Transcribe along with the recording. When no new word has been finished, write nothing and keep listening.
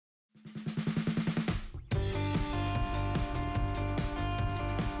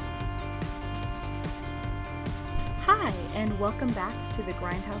and welcome back to the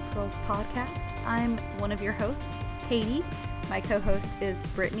Grindhouse Girls podcast. I'm one of your hosts, Katie. My co-host is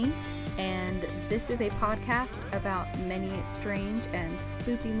Brittany, and this is a podcast about many strange and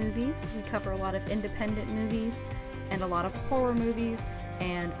spooky movies. We cover a lot of independent movies and a lot of horror movies,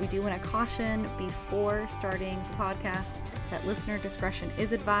 and we do want to caution before starting the podcast that listener discretion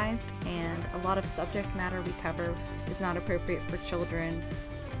is advised, and a lot of subject matter we cover is not appropriate for children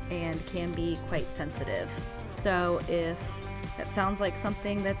and can be quite sensitive. So if that sounds like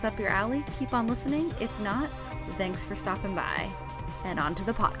something that's up your alley, keep on listening. If not, thanks for stopping by. And on to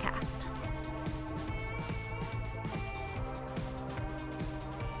the podcast.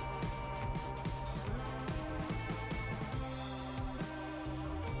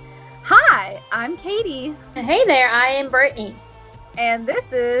 Hi, I'm Katie. And hey there, I am Brittany. And this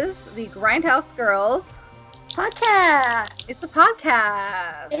is the Grindhouse Girls podcast. It's a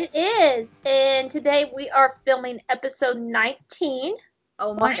podcast. It is. And today we are filming episode 19.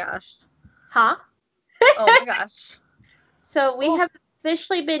 Oh my gosh. Huh? Oh my gosh. So we have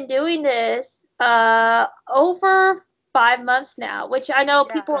officially been doing this over 5 months now, which I know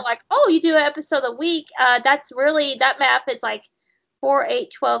people are like, oh, you do an episode a week. That's really, that math is like 4,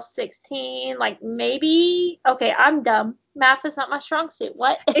 8, 12, 16, like maybe, okay, I'm dumb. Math is not my strong suit.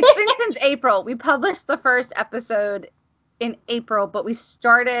 What? It's been since April. We published the first episode in April, but we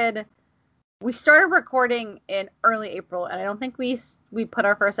started recording in early April, and I don't think we put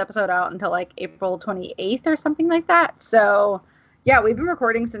our first episode out until like April 28th or something like that. So, yeah, we've been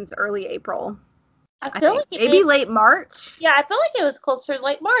recording since early April. I feel like maybe late March. Yeah, I feel like it was closer to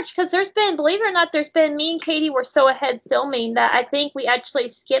late March because there's been, believe it or not, me and Katie were so ahead filming that I think we actually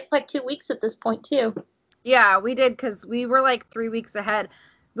skipped like 2 weeks at this point too. Yeah, we did because we were like 3 weeks ahead,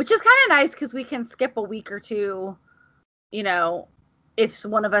 which is kind of nice because we can skip a week or two, you know, if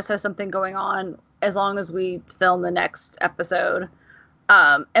one of us has something going on, as long as we film the next episode.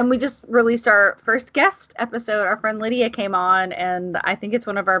 And we just released our first guest episode. Our friend Lydia came on, and I think it's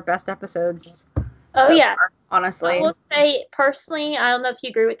one of our best episodes. Oh, so yeah. Far, honestly. I will say, personally, I don't know if you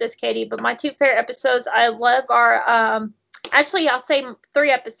agree with this, Katie, but my 2 favorite episodes, I love our, actually, I'll say 3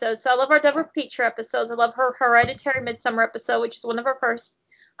 episodes. So I love our Deborah Peacher episodes. I love her Hereditary Midsummer episode, which is one of our first.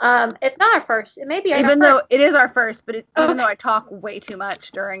 If not our first, it may be our Even first. though it is our first, but even though I talk way too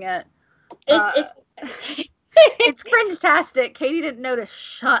much during it. It's cringe-tastic. Katie didn't know to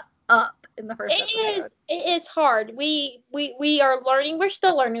shut up in the first episode. It is hard. We are learning. We're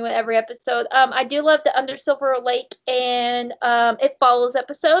still learning with every episode. I do love the Under Silver Lake and It Follows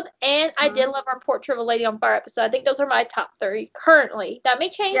episode, and I did love our Portrait of a Lady on Fire episode. I think those are my top 3 currently. That may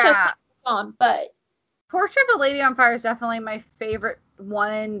change as time goes on, but Portrait of a Lady on Fire is definitely my favorite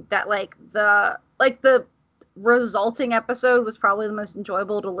one. That the resulting episode was probably the most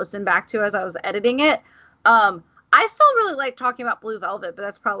enjoyable to listen back to as I was editing it. I still really like talking about Blue Velvet, but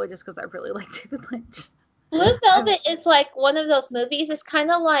that's probably just because I really like David Lynch. Blue Velvet is like one of those movies. It's kind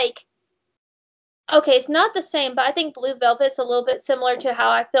of like, okay, it's not the same, but I think Blue Velvet is a little bit similar to how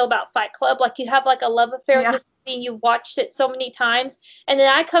I feel about Fight Club. Like, you have like a love affair with this movie, and you've watched it so many times, and then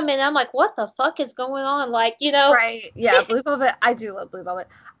I come in and I'm like, what the fuck is going on? Like, you know? Right. Yeah, Blue Velvet. I do love Blue Velvet.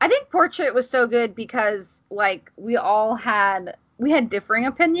 I think Portrait was so good because, like, we had differing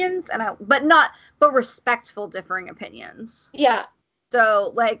opinions, but respectful differing opinions. Yeah.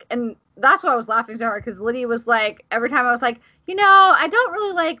 So, like, and that's why I was laughing so hard, because Lydia was like, every time I was like, you know, I don't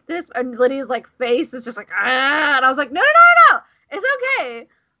really like this, and Lydia's, like, face is just like, ah, and I was like, no, it's okay.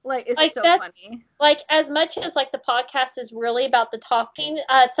 Like, it's like, so funny. Like, as much as, like, the podcast is really about the talking,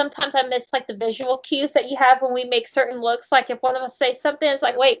 sometimes I miss, like, the visual cues that you have when we make certain looks. Like, if one of us says something, it's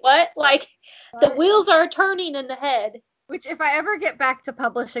like, wait, what? Like, the wheels are turning in the head. Which, if I ever get back to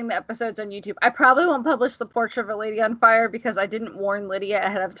publishing the episodes on YouTube, I probably won't publish the Portrait of a Lady on Fire because I didn't warn Lydia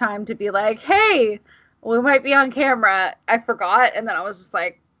ahead of time to be like, hey, we might be like, I forgot. And then I was just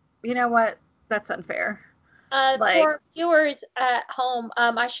like, you know what? That's unfair. For viewers at home,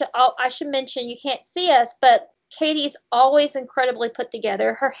 I should mention, you can't see us, but Katie's always incredibly put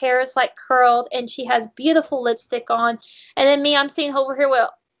together. Her hair is like curled, and she has beautiful lipstick on. And then me, I'm sitting over here with a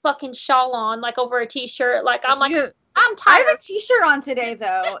fucking shawl on, like over a t-shirt. Like, I'm like, I'm tired. I have a t-shirt on today,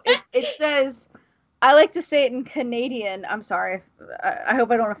 though. It says, I like to say it in Canadian. I'm sorry. I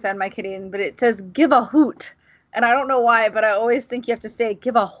hope I don't offend my Canadian, but it says, give a hoot. And I don't know why, but I always think you have to say,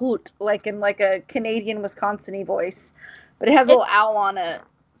 give a hoot, like in like a Canadian, Wisconsin-y voice. But it has a little owl on it.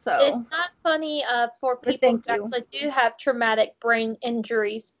 So it's not funny for people that do have traumatic brain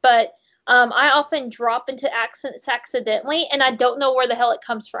injuries, but I often drop into accents accidentally, and I don't know where the hell it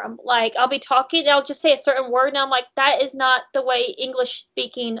comes from. Like, I'll be talking, and I'll just say a certain word, and I'm like, that is not the way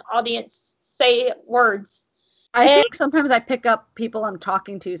English-speaking audience say words. I think sometimes I pick up people I'm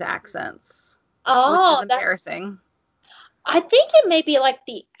talking to's accents, which is embarrassing. I think it may be like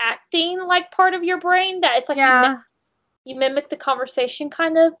the acting like part of your brain that it's like you mimic the conversation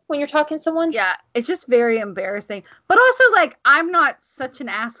kind of when you're talking to someone. Yeah, it's just very embarrassing. But also, like, I'm not such an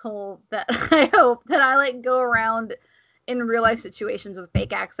asshole that I hope that I, like, go around in real life situations with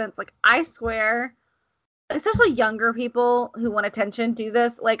fake accents. Like, I swear, especially younger people who want attention do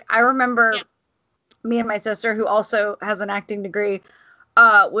this. Like, I remember me and my sister, who also has an acting degree,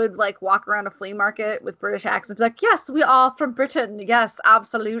 would like walk around a flea market with British accents, like, yes, we are from Britain, yes,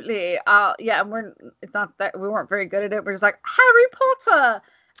 absolutely, yeah, and it's not that we weren't very good at it. We're just like, Harry Potter,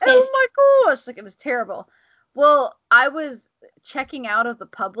 oh my gosh, like, it was terrible. Well, I was checking out of the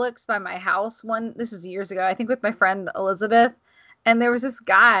Publix by my house this is years ago, I think, with my friend Elizabeth, and there was this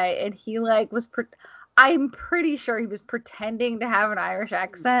guy, and he like I'm pretty sure he was pretending to have an Irish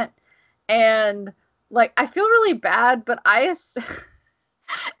accent, and like, I feel really bad, but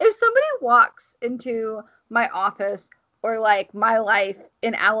if somebody walks into my office or like my life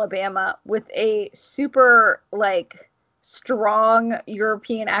in Alabama with a super like strong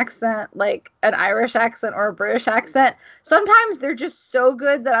European accent, like an Irish accent or a British accent, sometimes they're just so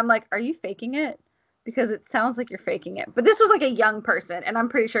good that I'm like, are you faking it? Because it sounds like you're faking it. But this was like a young person, and I'm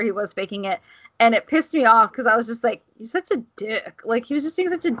pretty sure he was faking it. And it pissed me off because I was just like, you're such a dick. Like, he was just being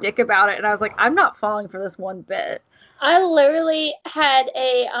such a dick about it. And I was like, I'm not falling for this one bit. I literally had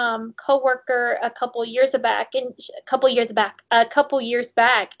a coworker a couple years back, and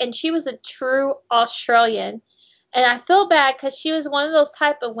she was a true Australian. And I feel bad because she was one of those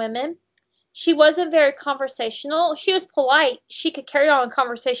type of women. She wasn't very conversational. She was polite. She could carry on a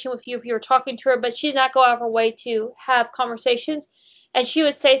conversation with you if you were talking to her, but she did not go out of her way to have conversations. And she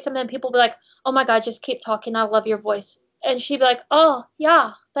would say something, and people would be like, oh my God, just keep talking. I love your voice. And she'd be like, oh,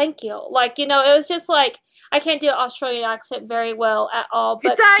 yeah, thank you. Like, it was just like, I can't do an Australian accent very well at all.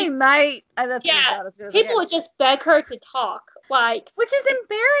 But good day, mate. People would just beg her to talk. Like, which is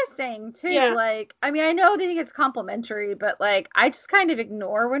embarrassing too. Yeah. Like, I mean, I know they think it's complimentary, but like, I just kind of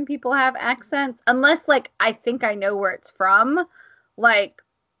ignore when people have accents, unless like I think I know where it's from. Like,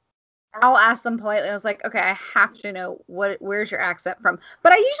 I'll ask them politely. I was like, okay, I have to know where's your accent from.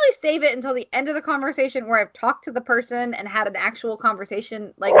 But I usually save it until the end of the conversation where I've talked to the person and had an actual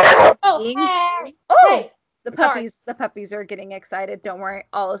conversation. Like, hey. The puppies are getting excited. Don't worry,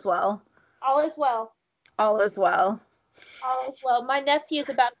 all is well. All is well. All is well. All is well. My nephew is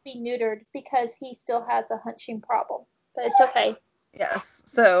about to be neutered because he still has a hunching problem, but it's okay. Yes.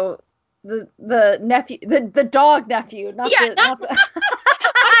 So the nephew, the dog nephew, not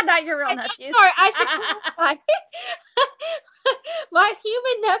not your real nephew. Sorry, I should clarify. My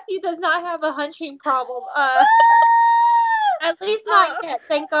human nephew does not have a hunching problem. At least not yet.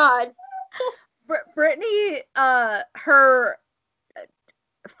 Thank God. Brittany, her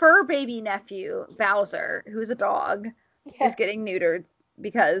fur baby nephew, Bowser, who's a dog, is getting neutered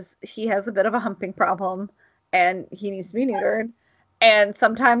because he has a bit of a humping problem and he needs to be neutered. And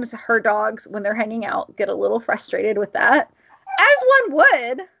sometimes her dogs, when they're hanging out, get a little frustrated with that, as one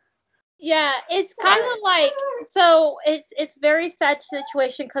would. Yeah, it's kind of like, so it's very sad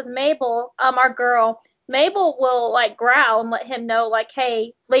situation because Mabel, our girl, Mabel will like growl and let him know like,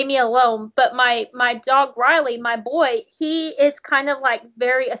 hey, leave me alone. But my dog Riley, my boy, he is kind of like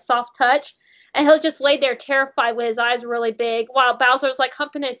very a soft touch, and he'll just lay there terrified with his eyes really big while Bowser's like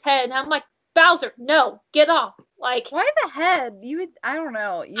humping his head, and I'm like, Bowser, no, get off. Like, why the head? I don't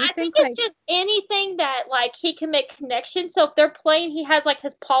know. I think it's just anything that like he can make connections. So if they're playing, he has like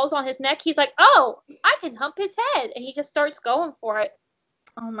his paws on his neck. He's like, oh, I can hump his head, and he just starts going for it.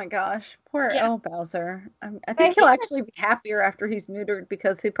 Oh my gosh, poor Bowser. I think he'll actually be happier after he's neutered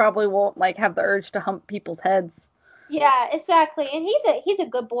because he probably won't like have the urge to hump people's heads. Yeah, exactly. And he's a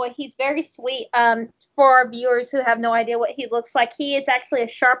good boy. He's very sweet. For our viewers who have no idea what he looks like, he is actually a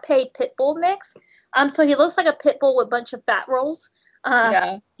Shar-Pei pit bull mix. So he looks like a pit bull with a bunch of fat rolls.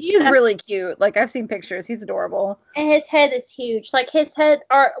 Yeah, he's really cute. Like, I've seen pictures. He's adorable. And his head is huge. Like,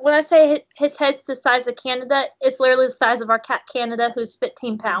 when I say his head's the size of Canada, it's literally the size of our cat Canada, who's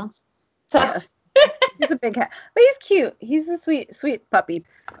 15 pounds. So yes. He's a big cat. But he's cute. He's a sweet, sweet puppy.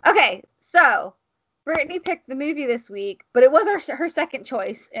 Okay, so Brittany picked the movie this week, but it was her second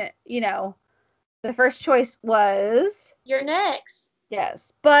choice. The first choice was You're Next.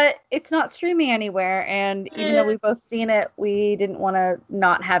 Yes, but it's not streaming anywhere, and even though we've both seen it, we didn't want to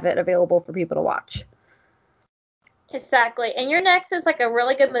not have it available for people to watch. Exactly, and You're Next is like a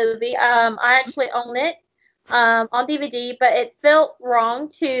really good movie. I actually own it on DVD, but it felt wrong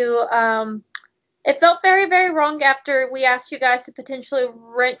to It felt very, very wrong after we asked you guys to potentially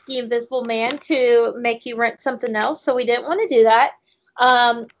rent The Invisible Man to make you rent something else. So we didn't want to do that.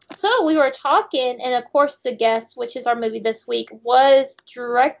 So we were talking, and of course, The Guest, which is our movie this week, was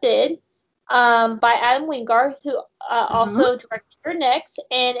directed by Adam Wingard, who also directed Your Next,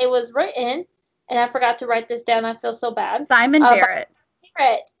 and it was written, and I forgot to write this down. I feel so bad. Simon Barrett.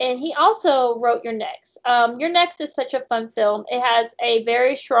 And he also wrote Your Next. Your Next is such a fun film. It has a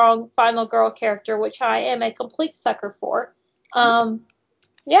very strong final girl character, which I am a complete sucker for.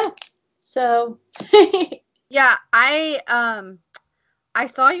 Yeah. So. Yeah, I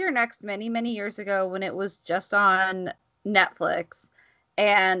saw Your Next many, many years ago when it was just on Netflix.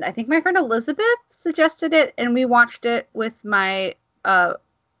 And I think my friend Elizabeth suggested it, and we watched it with my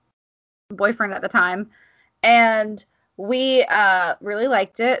boyfriend at the time. And we really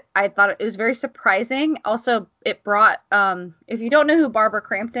liked it. I thought it was very surprising. Also, it brought, if you don't know who Barbara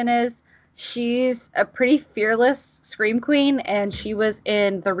Crampton is, she's a pretty fearless scream queen, and she was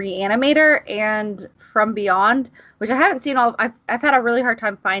in The Reanimator and From Beyond, which I haven't seen all. I've had a really hard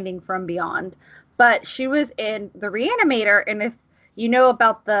time finding From Beyond, but she was in The Reanimator, and if you know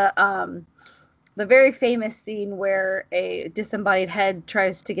about the very famous scene where a disembodied head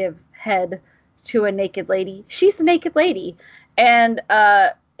tries to give head to a naked lady, she's the naked lady, and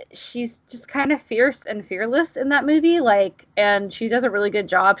she's just kind of fierce and fearless in that movie, and she does a really good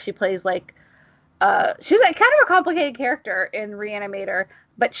job. She plays she's like kind of a complicated character in Reanimator,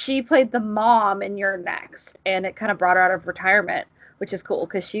 but she played the mom in Your Next, and it kind of brought her out of retirement, which is cool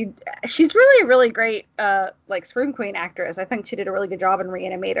because she's really a really great scream queen actress. I think she did a really good job in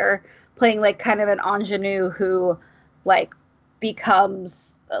Reanimator, playing kind of an ingenue who becomes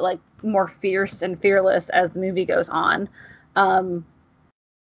more fierce and fearless as the movie goes on.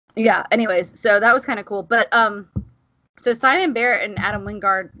 Yeah, anyways, so that was kind of cool. But so Simon Barrett and Adam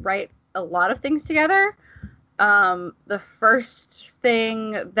Wingard write a lot of things together. The first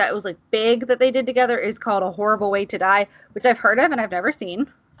thing that was big that they did together is called A Horrible Way to Die, which I've heard of and I've never seen.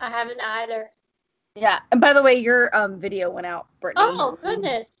 I haven't either. Yeah, and by the way, your video went out, Brittany. Oh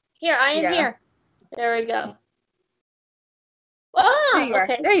goodness! Here I am. Here. There we go. Ah, there you are.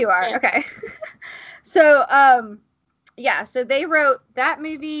 Okay. There you are. Okay. So yeah, so they wrote that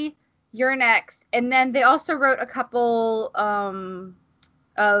movie, Your Next, and then they also wrote a couple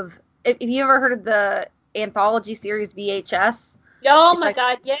of, if you ever heard of the anthology series VHS. Oh my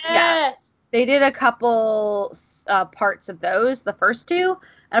God, yes. Yeah, they did a couple parts of those, the first two,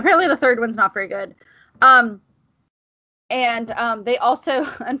 and apparently the third one's not very good. And they also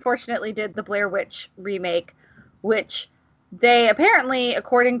unfortunately did the Blair Witch remake, which they apparently,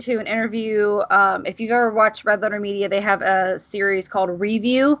 according to an interview, if you've ever watched Red Letter Media, they have a series called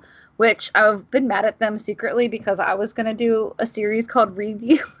Review, which I've been mad at them secretly because I was going to do a series called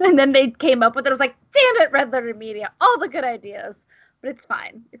Review, and then they came up with it. I was like, damn it, Red Letter Media, all the good ideas. But it's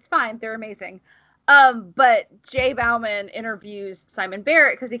fine. It's fine. They're amazing. But Jay Bauman interviews Simon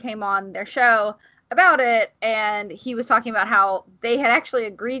Barrett because he came on their show about it, and he was talking about how they had actually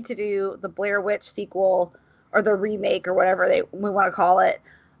agreed to do the Blair Witch sequel, or the remake, or whatever we want to call it,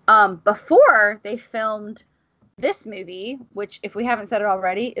 before they filmed this movie, which, if we haven't said it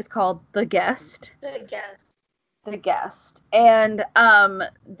already, is called The Guest. The Guest. And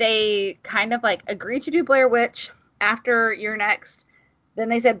they kind of agreed to do Blair Witch after Your Next. Then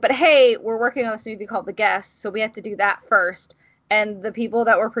they said, but hey, we're working on this movie called The Guest, so we have to do that first. And the people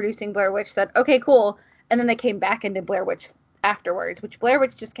that were producing Blair Witch said, okay, cool. And then they came back and did Blair Witch afterwards, which Blair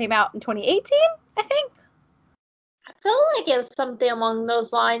Witch just came out in 2018, I think. I feel like it was something along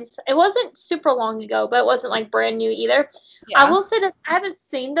those lines. It wasn't super long ago, but it wasn't brand new either. Yeah. I will say that I haven't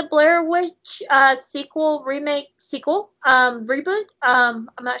seen the Blair Witch reboot. I'm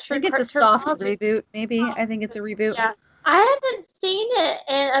not sure. I think it's a soft reboot, maybe. I think it's a reboot. Yeah. I haven't seen it,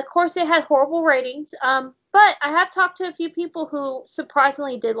 and of course it had horrible ratings. But I have talked to a few people who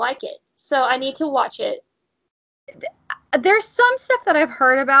surprisingly did like it, so I need to watch it. There's some stuff that I've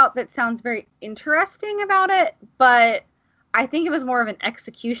heard about that sounds very interesting about it, but I think it was more of an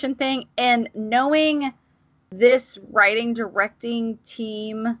execution thing. And knowing this writing, directing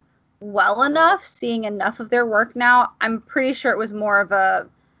team well enough, seeing enough of their work now, I'm pretty sure it was more of a,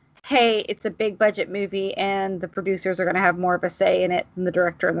 hey, it's a big budget movie and the producers are going to have more of a say in it than the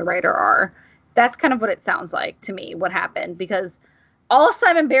director and the writer are. That's kind of what it sounds like to me, what happened, because all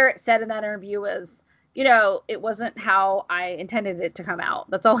Simon Barrett said in that interview was, it wasn't how I intended it to come out.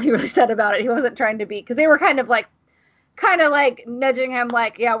 That's all he really said about it. He wasn't trying to be, because they were kind of nudging him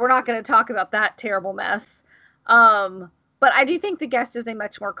yeah, we're not going to talk about that terrible mess. But I do think The Guest is a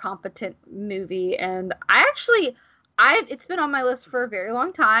much more competent movie. And I it's been on my list for a very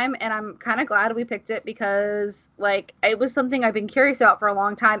long time, and I'm kind of glad we picked it because like it was something I've been curious about for a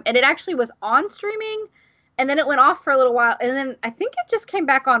long time, and it actually was on streaming, and then it went off for a little while, and then I think it just came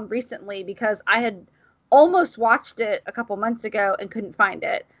back on recently because I had almost watched it a couple months ago and couldn't find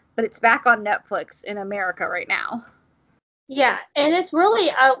it, but it's back on Netflix in America right now. Yeah, and it's really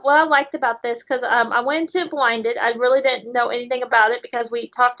what I liked about this because I went into it blinded. I really didn't know anything about it because we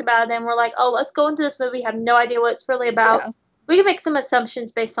talked about it and we're like, oh, let's go into this movie. Have no idea what it's really about. Yeah. We can make some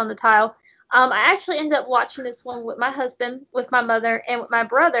assumptions based on the title. I actually ended up watching this one with my husband, with my mother, and with my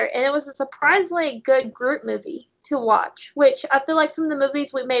brother, and it was a surprisingly good group movie to watch. Which I feel like some of the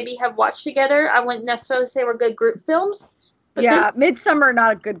movies we maybe have watched together, I wouldn't necessarily say were good group films. But yeah, Midsommar,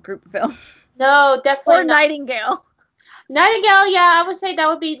 not a good group film. No, definitely or not. Nightingale. Nightingale, yeah, I would say that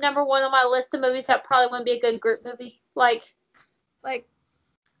would be number one on my list of movies that probably wouldn't be a good group movie. Like, do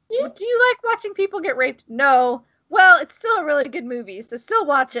you like watching people get raped? No. Well, it's still a really good movie, so still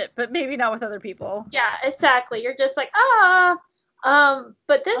watch it, but maybe not with other people. Yeah, exactly. You're just like,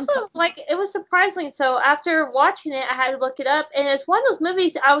 but this one, like, it was surprising. So after watching it, I had to look it up, and it's one of those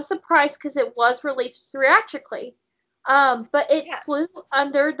movies I was surprised because it was released theatrically. But it flew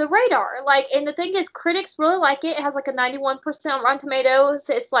under the radar. Like, and the thing is, critics really like it. It has like a 91% on Rotten Tomatoes.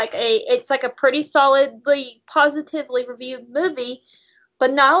 It's like a pretty solidly, positively reviewed movie,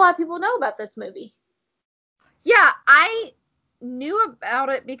 but not a lot of people know about this movie. Yeah, I knew about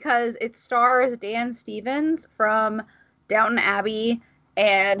it because it stars Dan Stevens from Downton Abbey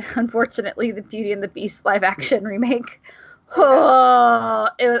and unfortunately the Beauty and the Beast live action remake. Oh,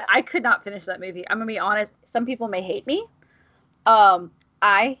 I could not finish that movie. I'm gonna be honest. Some people may hate me.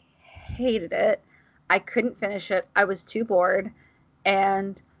 I hated it. I couldn't finish it. I was too bored.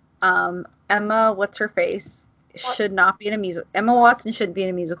 And Emma, what's her face, should not be in a musical. Emma Watson shouldn't be in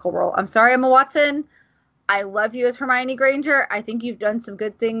a musical role. I'm sorry, Emma Watson. I love you as Hermione Granger. I think you've done some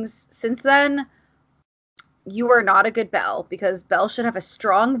good things since then. You are not a good Belle because Belle should have a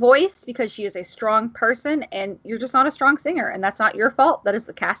strong voice because she is a strong person and you're just not a strong singer. And that's not your fault. That is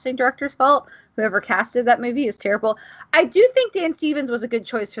the casting director's fault. Whoever casted that movie is terrible. I do think Dan Stevens was a good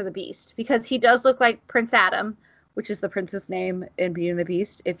choice for the Beast because he does look like Prince Adam, which is the prince's name in Beauty and the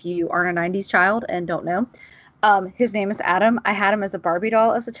Beast if you aren't a 90s child and don't know. His name is Adam. I had him as a Barbie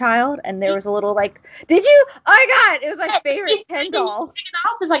doll as a child, and there was a little like, did you? Oh my god, it was my favorite Ken doll. Take it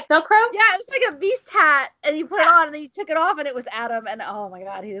off? It's like Velcro? Yeah, it was like a Beast hat, and you put it on, and then you took it off, and it was Adam. And oh my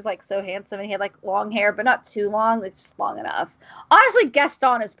god, he was like so handsome, and he had like long hair, but not too long, like just long enough. Honestly,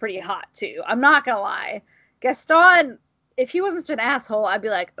 Gaston is pretty hot too. I'm not gonna lie. Gaston, if he wasn't such an asshole, I'd be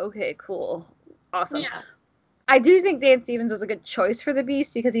like, okay, cool, awesome. Yeah. I do think Dan Stevens was a good choice for the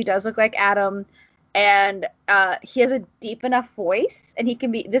Beast because he does look like Adam. And he has a deep enough voice, and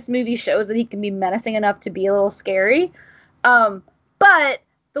this movie shows that he can be menacing enough to be a little scary. But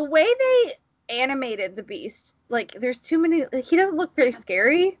the way they animated the Beast, like, there's too many, like, he doesn't look very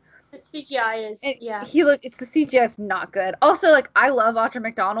scary. The CGI is, yeah. It's the CGI is not good. Also, like, I love Audra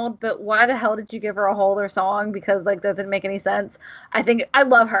McDonald, but why the hell did you give her a whole other song? Because, like, that didn't make any sense. I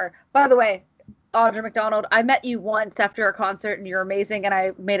love her. By the way, Audra McDonald, I met you once after a concert and you're amazing and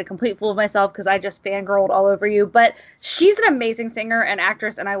I made a complete fool of myself because I just fangirled all over you, but she's an amazing singer and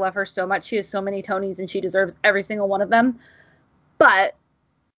actress and I love her so much. She has so many Tonys and she deserves every single one of them. But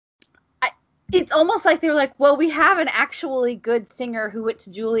it's almost like they were like, well, we have an actually good singer who went to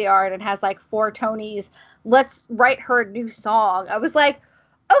Juilliard and has like 4 Tonys. Let's write her a new song. I was like,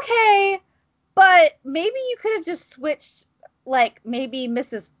 okay, but maybe you could have just switched. Like, maybe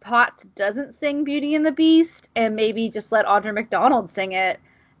Mrs. Potts doesn't sing Beauty and the Beast, and maybe just let Audra McDonald sing it,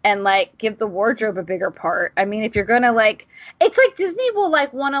 and, like, give the wardrobe a bigger part. I mean, if you're gonna, like... It's like Disney will,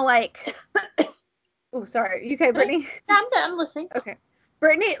 like, want to, like... Oh, sorry. You okay, Brittany? I'm listening. Okay.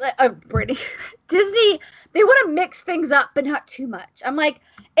 Brittany... Disney, they want to mix things up, but not too much. I'm like,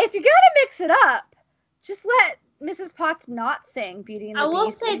 if you're gonna mix it up, just let Mrs. Potts not sing Beauty and the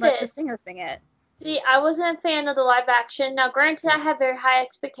Beast and let the singer sing it. See, I wasn't a fan of the live action. Now, granted, I have very high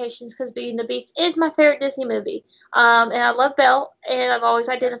expectations because Beauty and the Beast is my favorite Disney movie. And I love Belle, and I've always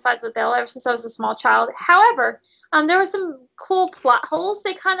identified with Belle ever since I was a small child. However, there were some cool plot holes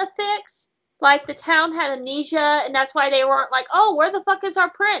they kind of fixed. Like, the town had amnesia, and that's why they weren't like, oh, where the fuck is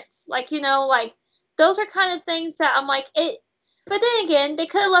our prince? Like, you know, like, those are kind of things that I'm like, it. But then again, they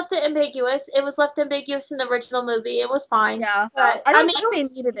could have left it ambiguous. It was left ambiguous in the original movie. It was fine. Yeah. But, I don't think they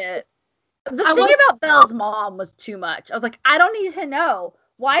needed it. The thing about Belle's mom was too much. I was like, I don't need to know.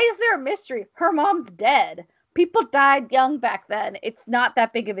 Why is there a mystery? Her mom's dead. People died young back then. It's not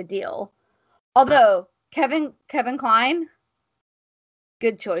that big of a deal. Although, Kevin Kline,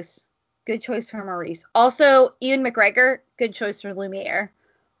 good choice. good choice for Maurice. Also, Ian McGregor, good choice for Lumiere.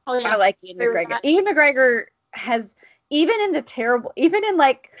 Oh yeah, I like Ian McGregor. Ian McGregor has, even in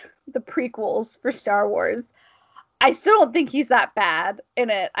like the prequels for Star Wars, I still don't think he's that bad in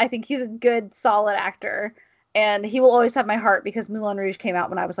it. I think he's a good, solid actor, and he will always have my heart because Moulin Rouge came out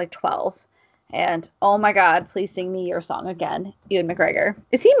when I was like 12. And oh my God, please sing me your song again, Ewan McGregor.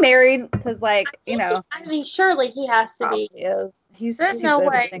 Is he married? Because I mean, surely he has to be. Is. He's There's no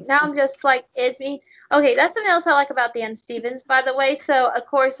way. Now I'm just like, is me? Okay, that's something else I like about Dan Stevens, by the way. So of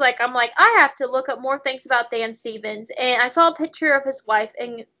course, I'm like, I have to look up more things about Dan Stevens, and I saw a picture of his wife,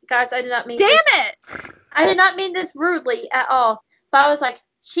 and guys, I did not mean. Damn it! I did not mean this rudely at all, but I was like,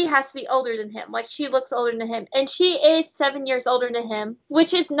 she has to be older than him. Like, she looks older than him. And she is 7 years older than him,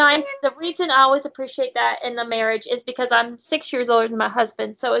 which is nice. The reason I always appreciate that in the marriage is because I'm 6 years older than my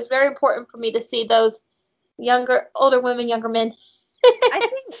husband. So it's very important for me to see those older women, younger men. I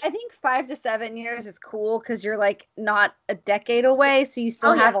think 5 to 7 years is cool because you're like not a decade away. So you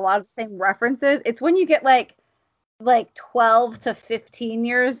still have a lot of the same references. It's when you get like 12 to 15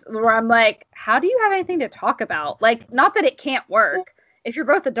 years where I'm like, how do you have anything to talk about? Like, not that it can't work. If you're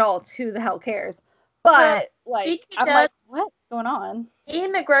both adults, who the hell cares? But I'm like, what's going on?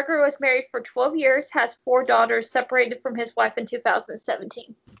 Ian McGregor was married for 12 years, has 4 daughters, separated from his wife in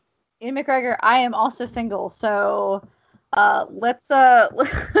 2017. Ian McGregor, I am also single, so let's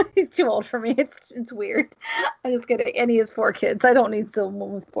he's too old for me. It's weird. I'm just kidding. And he has 4 kids. I don't need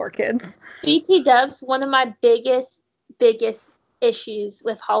someone with 4 kids. BT Dubs, one of my biggest issues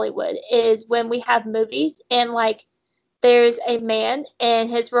with Hollywood is when we have movies and there's a man and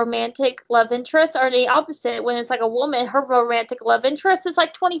his romantic love interest are the opposite. When it's like a woman, her romantic love interest is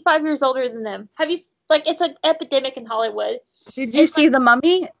 25 years older than them. Have you, it's an epidemic in Hollywood. Did you see The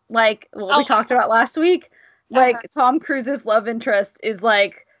Mummy? What we talked about last week? Tom Cruise's love interest is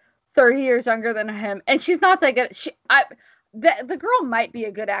 30 years younger than him. And she's not that good. The girl might be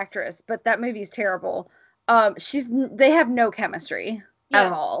a good actress, but that movie's terrible. They have no chemistry at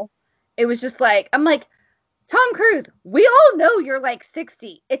all. It was just I'm like, Tom Cruise, we all know you're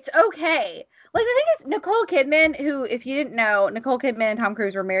 60. It's okay. The thing is, Nicole Kidman, who, if you didn't know, Nicole Kidman and Tom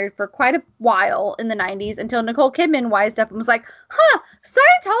Cruise were married for quite a while in the 90s until Nicole Kidman wised up and was like,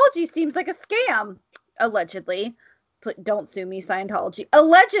 Scientology seems like a scam. Allegedly. Don't sue me, Scientology.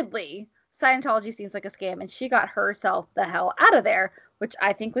 Allegedly, Scientology seems like a scam, and she got herself the hell out of there, which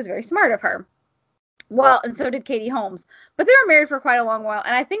I think was very smart of her. Well, and so did Katie Holmes. But they were married for quite a long while,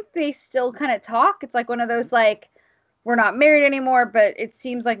 and I think they still kind of talk. It's one of those, we're not married anymore, but it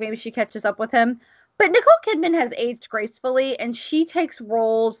seems like maybe she catches up with him. But Nicole Kidman has aged gracefully, and she takes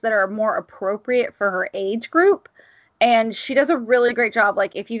roles that are more appropriate for her age group. And she does a really great job.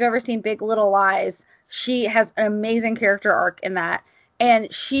 If you've ever seen Big Little Lies, she has an amazing character arc in that.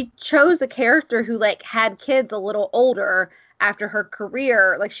 And she chose a character who, had kids a little older after her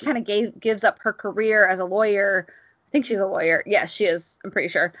career. She kind of gives up her career as a lawyer. I think she's a lawyer. Yeah, she is. I'm pretty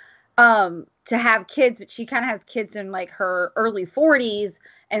sure. To have kids, but she kind of has kids in her early 40s.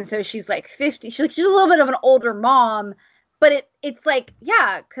 And so she's 50. She's a little bit of an older mom. But it's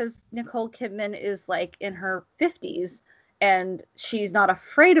because Nicole Kidman is in her 50s and she's not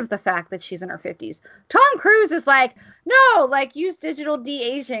afraid of the fact that she's in her 50s. Tom Cruise is no, use digital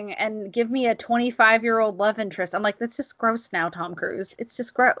de-aging and give me a 25-year-old love interest. I'm that's just gross now, Tom Cruise. It's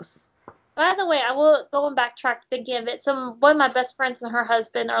just gross. By the way, I will go and backtrack thinking of it. One of my best friends and her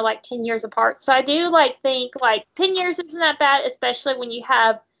husband are 10 years apart. So I do think 10 years isn't that bad, especially when you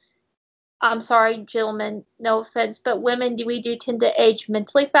have, I'm sorry, gentlemen, no offense, but women we do tend to age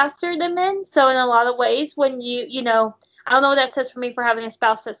mentally faster than men. So in a lot of ways, when you know, I don't know what that says for me for having a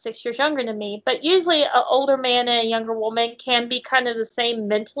spouse that's 6 years younger than me, but usually an older man and a younger woman can be kind of the same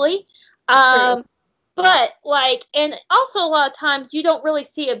mentally. But and also a lot of times you don't really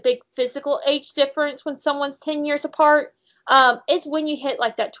see a big physical age difference when someone's 10 years apart. It's when you hit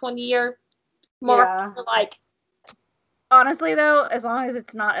that 20-year mark. Yeah. Honestly, though, as long as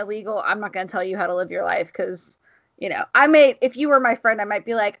it's not illegal, I'm not going to tell you how to live your life because, if you were my friend, I might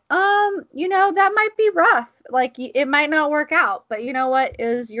be that might be rough. It might not work out, but you know what? It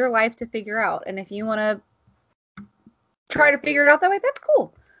is your life to figure out. And if you want to try to figure it out that way, that's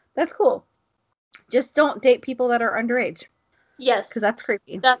cool. That's cool. Just don't date people that are underage. Yes. Because that's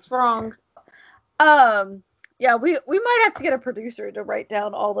creepy. That's wrong. Yeah, we might have to get a producer to write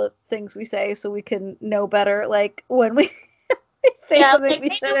down all the things we say so we can know better, when we say something we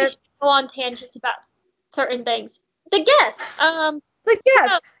shouldn't. Go on tangents about certain things. The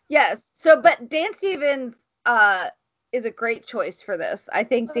guest. Yes. So, but Dan Stevens is a great choice for this. I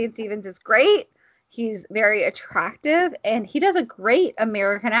think Dan Stevens is great. He's very attractive, and he does a great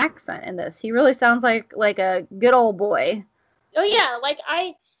American accent in this. He really sounds like a good old boy. Oh yeah, like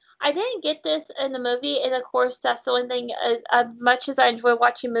I didn't get this in the movie, and of course that's the only thing. As much as I enjoy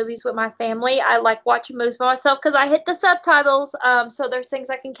watching movies with my family, I like watching movies by myself because I hit the subtitles. So there's things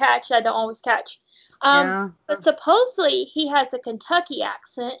I can catch I don't always catch. Yeah. But supposedly he has a Kentucky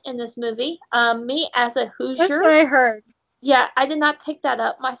accent in this movie. Me as a Hoosier, That's what I heard. Yeah, I did not pick that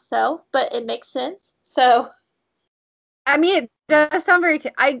up myself, but it makes sense. So, I mean, it does sound very.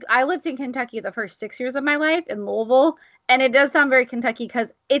 I lived in Kentucky the first 6 years of my life in Louisville, and it does sound very Kentucky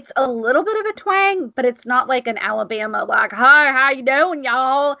because it's a little bit of a twang, but it's not like an Alabama, like, hi, how you doing,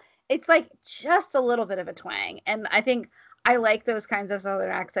 y'all? It's like just a little bit of a twang. And I think I like those kinds of Southern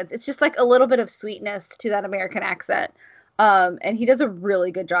accents. It's just like a little bit of sweetness to that American accent. And he does a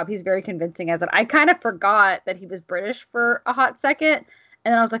really good job. He's very convincing as it. I kind of forgot that he was British for a hot second.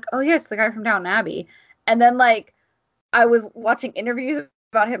 And then I was like, oh, yes, the guy from Downton Abbey. And then, like, I was watching interviews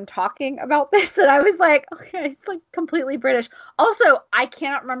about him talking about this, and I was like, okay, he's like completely British. Also, I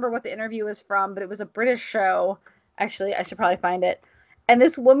cannot remember what the interview was from, but it was a British show. Actually, I should probably find it. And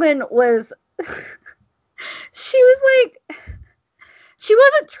this woman was, she was like, she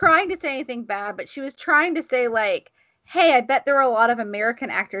wasn't trying to say anything bad, but she was trying to say, like, hey, I bet there were a lot of American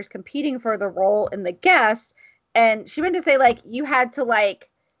actors competing for the role in The Guest. And she meant to say, like, you had to, like,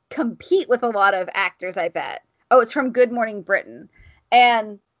 compete with a lot of actors, I bet. Oh, it's from Good Morning Britain.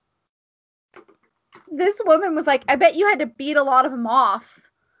 And this woman was like, I bet you had to beat a lot of them off.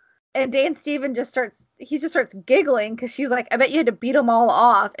 And Dan Stevens just starts giggling because she's like, I bet you had to beat them all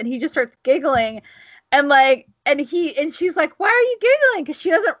off. And he just starts giggling. And like, and she's like, why are you giggling? Because she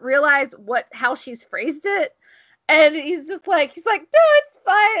doesn't realize how she's phrased it. And he's like, no, it's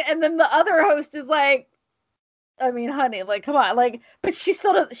fine. And then the other host is like, I mean, honey, like, come on, like, but she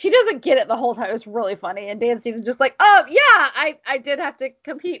doesn't get it the whole time. It was really funny. And Dan Stevens just like, oh yeah, I did have to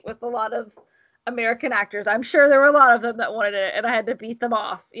compete with a lot of American actors. I'm sure there were a lot of them that wanted it, and I had to beat them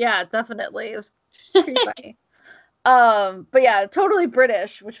off. Yeah, definitely. It was pretty funny. But yeah, totally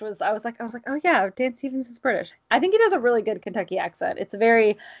British, which was I was like, oh yeah, Dan Stevens is British. I think he does a really good Kentucky accent. It's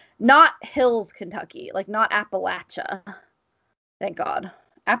very not Hills, Kentucky, like not Appalachia. Thank God.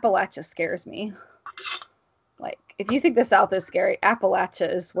 Appalachia scares me. Like, if you think the South is scary,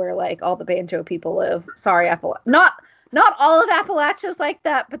 Appalachia is where, like, all the banjo people live. Sorry, Appalachia. Not all of Appalachia is like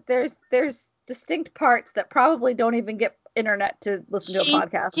that, but there's distinct parts that probably don't even get internet to listen to a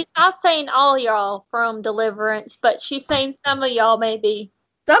podcast. She's not saying all y'all from Deliverance, but she's saying some of y'all maybe.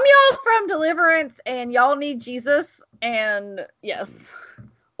 Some y'all from Deliverance, and y'all need Jesus, and yes.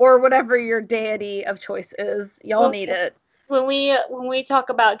 Or whatever your deity of choice is. Y'all need it. When we talk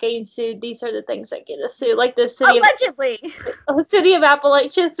about getting sued, these are the things that get us sued. Like the city allegedly, the city of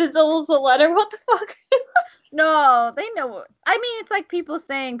Appalachia sends us a letter. What the fuck? No, they know. I mean, it's like people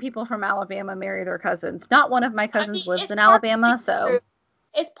saying people from Alabama marry their cousins. Not one of my cousins lives in Alabama, so true.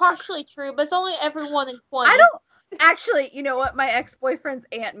 It's partially true, but it's only every 1 in 20. I don't actually. You know what? My ex-boyfriend's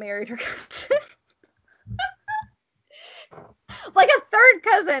aunt married her cousin, like a third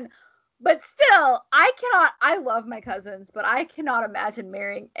cousin. But still, I love my cousins, but I cannot imagine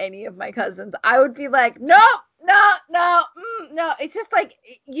marrying any of my cousins. I would be like, no. It's just like,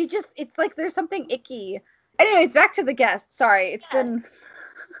 it's like there's something icky. Anyways, back to The Guest. Sorry, it's been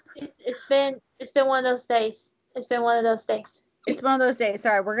one of those days. It's been one of those days. It's one of those days.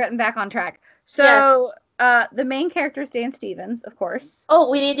 Sorry, we're getting back on track. So, the main character is Dan Stevens, of course. Oh,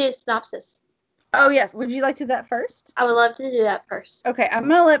 we need to do a synopsis. Oh, yes. Would you like to do that first? I would love to do that first. Okay, I'm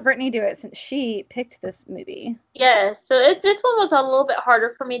going to let Brittany do it since she picked this movie. Yes, so this one was a little bit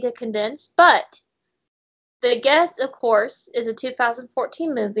harder for me to condense, but The Guest, of course, is a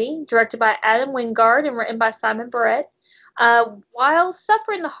 2014 movie directed by Adam Wingard and written by Simon Barrett. While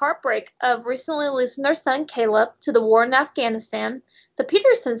suffering the heartbreak of recently losing their son Caleb to the war in Afghanistan, the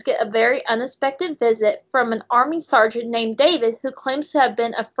Petersons get a very unexpected visit from an army sergeant named David who claims to have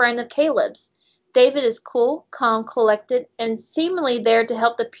been a friend of Caleb's. David is cool, calm, collected, and seemingly there to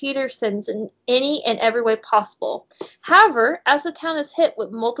help the Petersons in any and every way possible. However, as the town is hit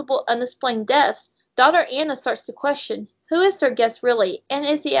with multiple unexplained deaths, daughter Anna starts to question, who is their guest really, and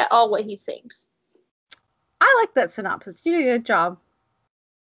is he at all what he seems? I like that synopsis. You did a good job.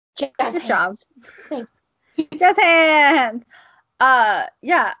 Good job. Jazz hands!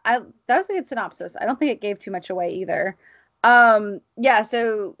 Yeah, that was a good synopsis. I don't think it gave too much away either. Yeah,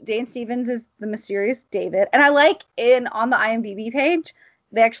 so Dan Stevens is the mysterious David, and I like on the IMDb page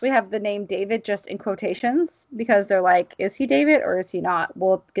they actually have the name David just in quotations because they're like, is he David or is he not?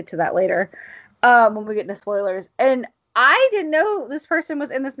 We'll get to that later when we get into spoilers. And I didn't know this person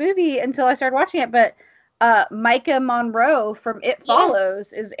was in this movie until I started watching it, but Micah Monroe from It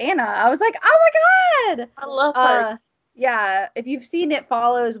Follows is Anna. I was like, oh my God! I love her. Yeah, if you've seen It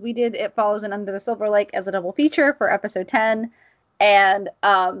Follows, we did It Follows and Under the Silver Lake as a double feature for episode 10. And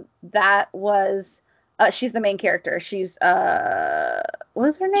that was, she's the main character. She's, what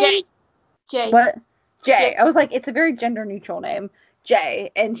was her name? Jay. What? Jay. I was like, it's a very gender neutral name.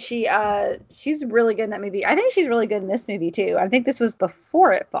 Jay. And she's really good in that movie. I think she's really good in this movie too. I think this was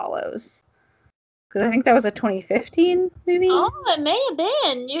before It Follows. Because I think that was a 2015 movie. Oh, it may have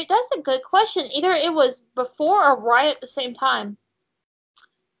been. That's a good question. Either it was before or right at the same time.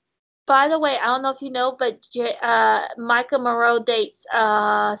 By the way, I don't know if you know, but Micah Monroe dates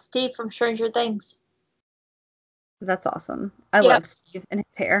Steve from Stranger Things. That's awesome. I love Steve and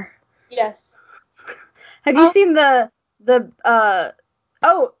his hair. Yes. Have you seen they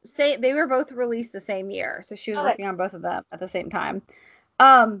were both released the same year, so she was working on both of them at the same time.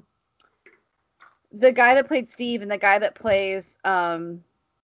 The guy that played Steve and the guy that plays oh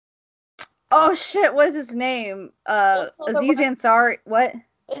shit, what is his name? Aziz Ansari. What?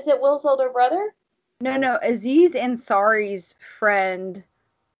 Is it Will's older brother? No, Aziz Ansari's friend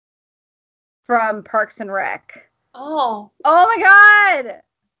from Parks and Rec. Oh my God!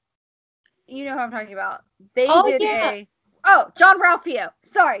 You know who I'm talking about. They did John Ralphio.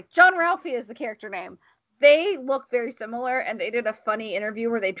 Sorry, John Ralphio is the character name. They look very similar, and they did a funny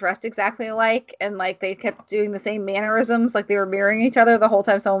interview where they dressed exactly alike, and like they kept doing the same mannerisms, like they were mirroring each other the whole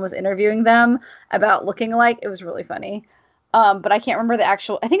time someone was interviewing them about looking alike. It was really funny. But I can't remember the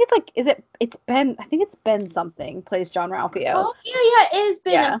actual. I think it's Ben. I think it's Ben something plays John Ralphio. Oh yeah, it is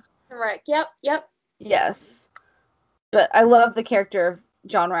Ben. Yeah. Correct. Yep. Yes, but I love the character of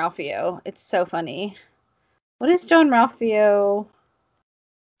John Ralphio. It's so funny. What is John Ralphio?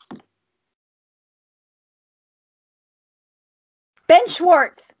 Ben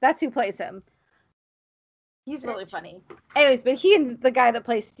Schwartz. That's who plays him. He's really funny. Anyways, but he and the guy that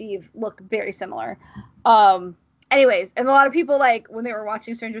plays Steve look very similar. Anyways, and a lot of people, like, when they were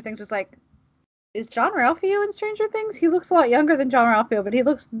watching Stranger Things, was like, is John Ralphio in Stranger Things? He looks a lot younger than John Ralphio, but he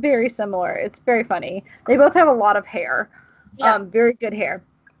looks very similar. It's very funny. They both have a lot of hair. Yeah. Very good hair.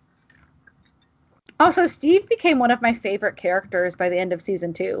 Also, Steve became one of my favorite characters by the end of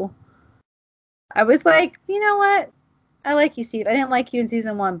season 2. I was like, you know what? I like you, Steve. I didn't like you in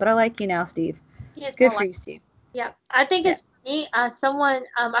season 1, but I like you now, Steve. Good for you, Steve. Yeah, I think it's funny. Someone,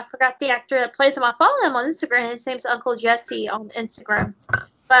 I forgot the actor that plays him. I follow him on Instagram. His name's Uncle Jesse on Instagram.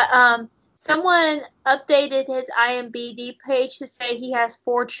 But someone updated his IMDb page to say he has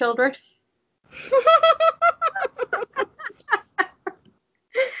 4 children.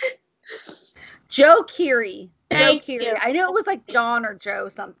 Joe Keery. I knew it was like John or Joe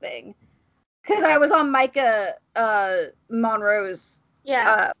something. Because I was on Micah Monroe's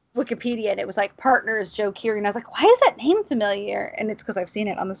Wikipedia, and it was like partners Joe Keery, and I was like, why is that name familiar? And it's because I've seen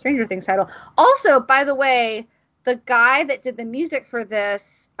it on the Stranger Things title. Also, by the way, the guy that did the music for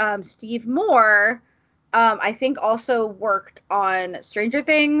this, Steve Moore, I think also worked on Stranger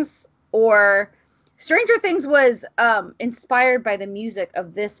Things, or Stranger Things was inspired by the music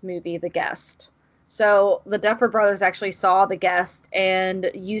of this movie, The Guest. So the Duffer Brothers actually saw The Guest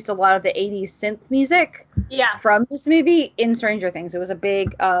and used a lot of the 80s synth music from this movie in Stranger Things. It was a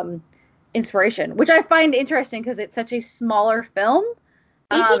big inspiration, which I find interesting because it's such a smaller film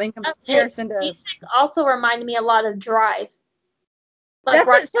in comparison to... Music also reminded me a lot of Drive. Like,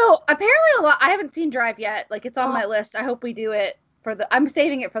 so apparently I haven't seen Drive yet. Like, it's on my list. I hope we do it I'm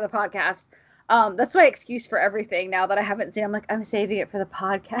saving it for the podcast. That's my excuse for everything now that I haven't seen. I'm like, I'm saving it for the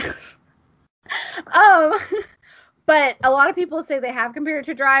podcast. But a lot of people say they have compared it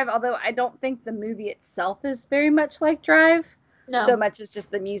to Drive, although I don't think the movie itself is very much like Drive. No. So much as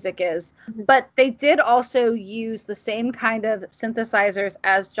just the music is. Mm-hmm. But they did also use the same kind of synthesizers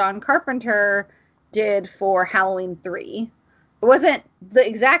as John Carpenter did for Halloween 3. It wasn't the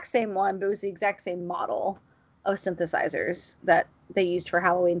exact same one, but it was the exact same model of synthesizers that they used for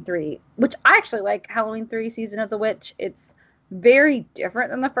Halloween 3, which I actually like. Halloween 3 Season of the Witch. It's very different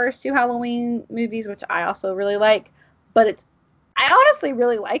than the first 2 Halloween movies, which I also really like, but I honestly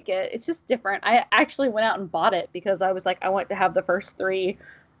really like it. It's just different. I actually went out and bought it because I was like, I want to have the first 3,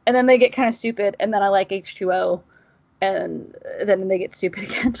 and then they get kind of stupid, and then I like H2O, and then they get stupid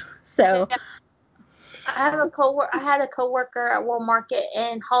again. So I had a coworker at Walmart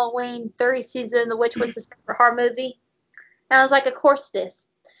in Halloween 3 Season of the Witch was his favorite horror movie, and I was like, of course it is.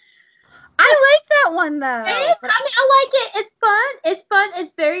 I like that one though. I like it. It's fun.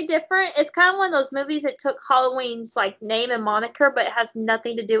 It's very different. It's kind of one of those movies that took Halloween's like name and moniker, but it has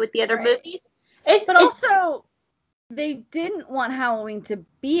nothing to do with the other movies. Also, they didn't want Halloween to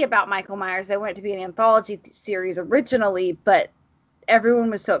be about Michael Myers. They wanted it to be an anthology series originally, but everyone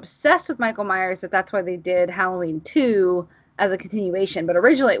was so obsessed with Michael Myers that's why they did Halloween 2 as a continuation. But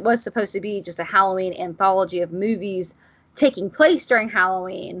originally it was supposed to be just a Halloween anthology of movies taking place during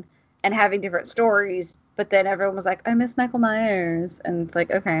Halloween and having different stories. But then everyone was like, I miss Michael Myers. And it's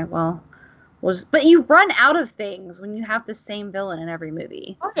like, okay, well, we'll just... But you run out of things when you have the same villain in every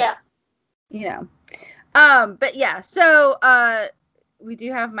movie. Oh, yeah. You know. But yeah, so we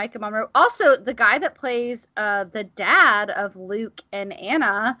do have Micah Monroe. Also, the guy that plays the dad of Luke and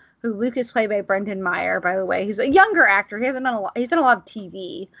Anna, who Luke is played by Brendan Meyer, by the way, who's a younger actor. He hasn't done a lot. He's done a lot of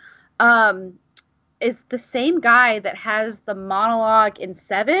TV. Is the same guy that has the monologue in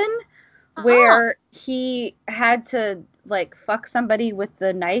Seven, where he had to like fuck somebody with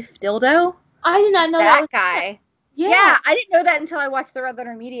the knife dildo. I did not know that guy. Yeah, I didn't know that until I watched the Red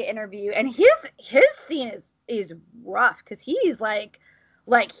Letter Media interview, and his scene is rough because he's like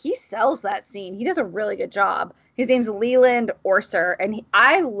he sells that scene. He does a really good job. His name's Leland Orser, and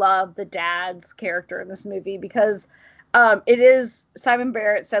I love the dad's character in this movie because it is, Simon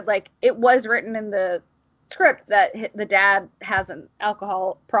Barrett said, like, it was written in the script that the dad has an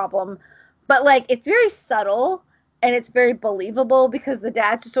alcohol problem, but like it's very subtle. And it's very believable because the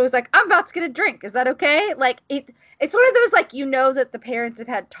dad's just always like, I'm about to get a drink. Is that okay? Like, it's one of those, like, you know that the parents have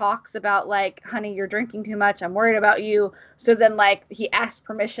had talks about, like, honey, you're drinking too much. I'm worried about you. So then, like, he asks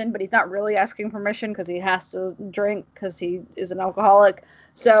permission, but he's not really asking permission because he has to drink because he is an alcoholic.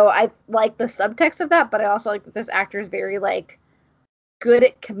 So I like the subtext of that, but I also like that this actor is very, like, good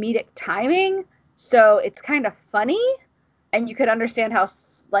at comedic timing. So it's kind of funny. And you could understand how,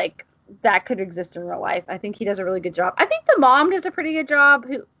 like, that could exist in real life. I think he does a really good job. I think the mom does a pretty good job,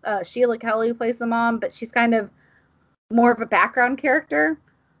 who Sheila Kelly, who plays the mom, but she's kind of more of a background character.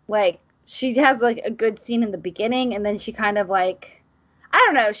 Like, she has like a good scene in the beginning, and then she kind of like, I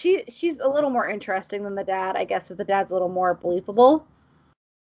don't know, she's a little more interesting than the dad, I guess, but the dad's a little more believable.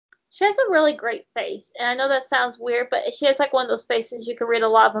 She has a really great face, and I know that sounds weird, but she has like one of those faces you can read a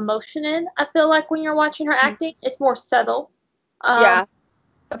lot of emotion in. I feel like when you're watching her acting, it's more subtle. Yeah.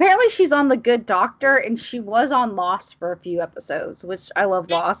 Apparently she's on The Good Doctor, and she was on Lost for a few episodes, which I love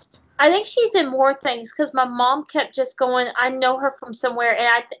Lost. I think she's in more things because my mom kept just going, I know her from somewhere,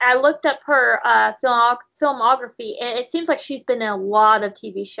 and I looked up her filmography, and it seems like she's been in a lot of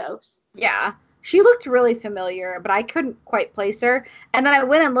TV shows. Yeah. She looked really familiar, but I couldn't quite place her. And then I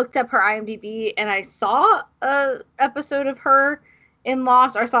went and looked up her IMDb, and I saw an episode of her in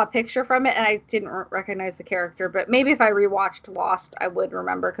Lost, or I saw a picture from it, and I didn't recognize the character. But maybe if I rewatched Lost, I would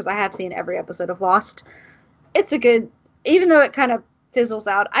remember, because I have seen every episode of Lost. It's a good, even though it kind of fizzles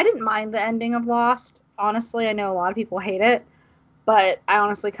out, I didn't mind the ending of Lost. Honestly, I know a lot of people hate it, but I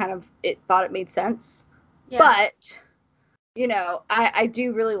honestly kind of thought it made sense. Yeah. But, you know, I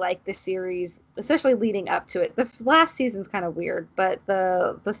do really like this series, especially leading up to it. The last season's kind of weird, but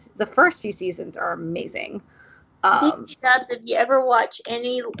the first few seasons are amazing. Dubs, if you ever watch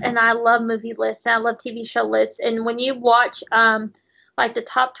any, and I love movie lists, and I love TV show lists, and when you watch like the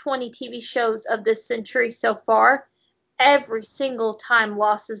top 20 TV shows of this century so far, every single time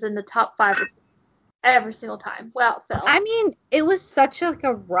Lost is in the top 5 every single time. Well, Phil. I mean, it was such like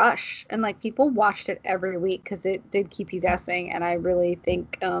a rush, and like people watched it every week because it did keep you guessing, and I really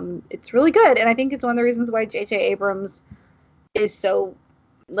think it's really good, and I think it's one of the reasons why J.J. Abrams is so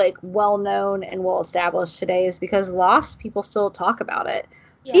like well known and well established today, is because Lost, people still talk about it.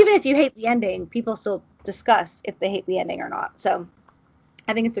 Yeah. Even if you hate the ending, people still discuss if they hate the ending or not. So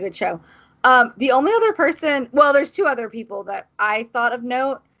I think it's a good show. The only other person, well, there's 2 other people that I thought of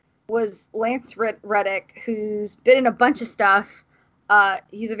note, was Lance Reddick, who's been in a bunch of stuff.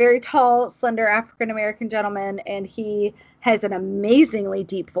 He's a very tall, slender African-American gentleman, and he has an amazingly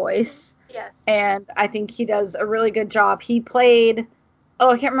deep voice. Yes. And I think he does a really good job. He played,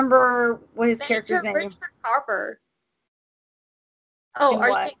 I can't remember what his character's name. Richard Harper.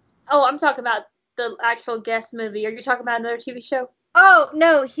 I'm talking about the actual guest movie. Are you talking about another TV show? Oh,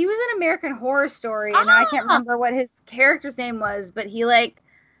 no, he was in American Horror Story, and I can't remember what his character's name was, but he, like,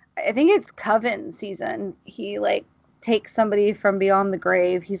 I think it's Coven season. He, like, takes somebody from beyond the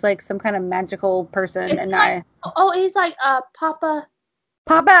grave. He's, like, some kind of magical person. He's like Papa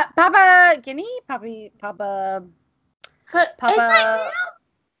Guinea? Papa. I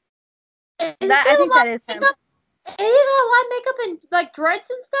think that is him. Is he got a lot of makeup and, like, dreads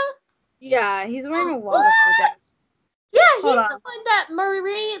and stuff? Yeah, he's wearing a lot of makeup. Yeah, he's the one that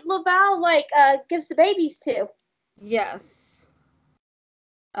Marie Laval, like, gives the babies to. Yes.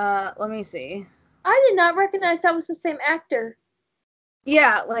 Let me see. I did not recognize that was the same actor.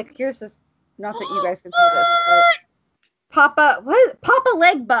 Yeah, like, here's this, not that you guys can see this, but Papa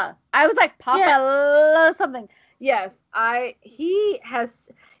Legba. I was like Papa something. Yes, he does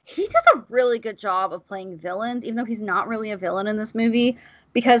a really good job of playing villains, even though he's not really a villain in this movie,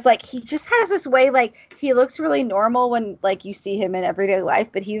 because like he just has this way, like he looks really normal when like you see him in everyday life,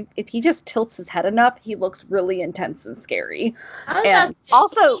 but if he just tilts his head enough, he looks really intense and scary. And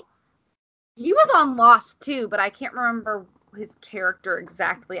also he was on Lost too, but I can't remember his character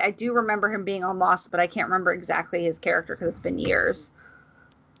exactly. I do remember him being on Lost, but I can't remember exactly his character because it's been years.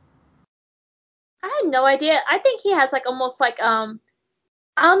 I had no idea. I think he has like almost like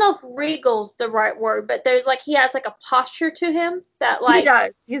I don't know if regal's the right word, but there's like he has like a posture to him that like he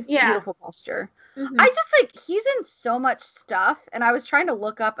does. He has beautiful posture. Mm-hmm. I just like he's in so much stuff, and I was trying to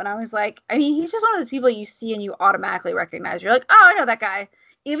look up, and I was like, I mean, he's just one of those people you see and you automatically recognize. You're like, oh, I know that guy.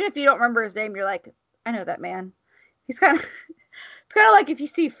 Even if you don't remember his name, you're like, I know that man. He's kind of it's kind of like if you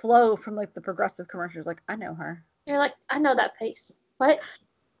see Flo from like the Progressive commercials, like I know her. You're like, I know that face. What?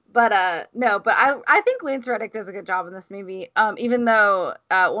 But no, but I think Lance Reddick does a good job in this movie. Even though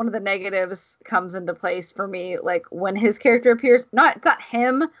one of the negatives comes into place for me, like when his character appears, it's not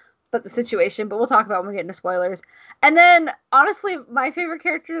him, but the situation. But we'll talk about when we get into spoilers. And then honestly, my favorite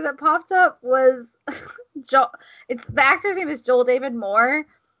character that popped up was Joel. It's the actor's name is Joel David Moore,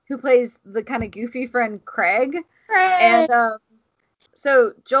 who plays the kind of goofy friend Craig. And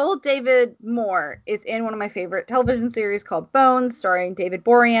so Joel David Moore is in one of my favorite television series called Bones, starring David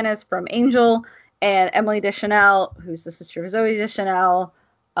Boreanaz from Angel and Emily Deschanel, who's the sister of Zoe Deschanel,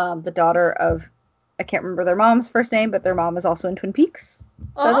 the daughter of, I can't remember their mom's first name, but their mom is also in Twin Peaks,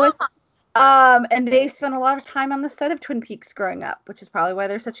 by the way. And they spent a lot of time on the set of Twin Peaks growing up, which is probably why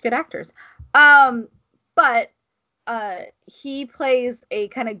they're such good actors. But he plays a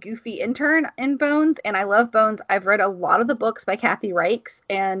kind of goofy intern in Bones, and I love Bones. I've read a lot of the books by Kathy Reichs,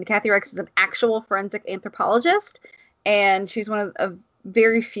 and Kathy Reichs is an actual forensic anthropologist, and she's one of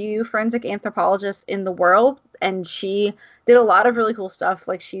very few forensic anthropologists in the world, and she did a lot of really cool stuff.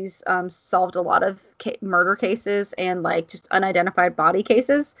 Like she's solved a lot of murder cases and like just unidentified body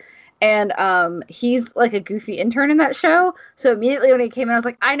cases. And he's like a goofy intern in that show. So immediately when he came in, I was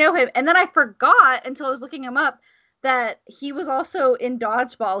like, I know him. And then I forgot until I was looking him up that he was also in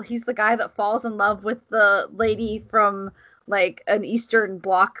Dodgeball. He's the guy that falls in love with the lady from like an Eastern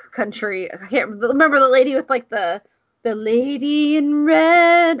Bloc country. I can't remember the lady with like the lady in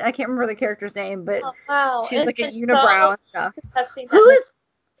red. I can't remember the character's name, but she's like a unibrow and stuff. Who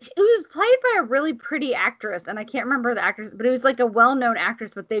is played by a really pretty actress, and I can't remember the actress, but it was like a well-known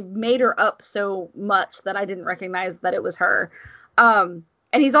actress, but they made her up so much that I didn't recognize that it was her. And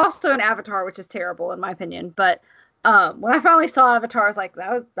he's also in Avatar, which is terrible in my opinion, but when I finally saw Avatar, I was like,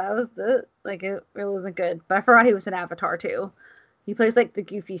 that was the, like, it really wasn't good. But I forgot he was in Avatar too. He plays like the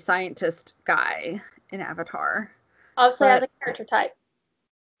goofy scientist guy in Avatar. Obviously has a character type.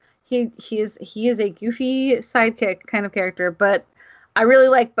 He is a goofy sidekick kind of character, but I really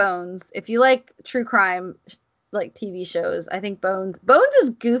like Bones. If you like true crime like TV shows, I think Bones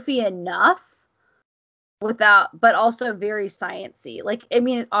is goofy enough but also very sciencey. Like, I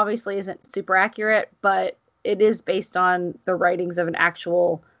mean, it obviously isn't super accurate, but it is based on the writings of an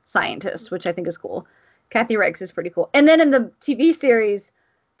actual scientist, which I think is cool. Kathy Reichs is pretty cool. And then in the TV series,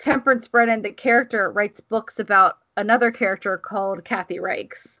 Temperance Brennan, the character, writes books about another character called Kathy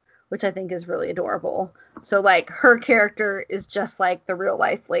Reichs, which I think is really adorable. So, like, her character is just like the real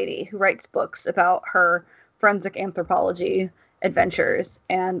life lady who writes books about her forensic anthropology adventures.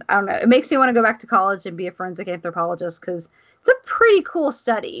 And I don't know, it makes me want to go back to college and be a forensic anthropologist because it's a pretty cool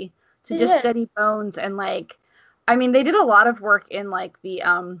study to just study bones. And like, I mean, they did a lot of work in like the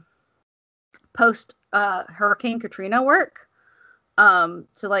post Hurricane Katrina work. So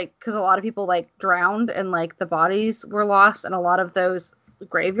like, because a lot of people like drowned and like the bodies were lost, and a lot of those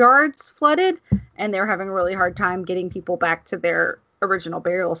graveyards flooded, and they were having a really hard time getting people back to their original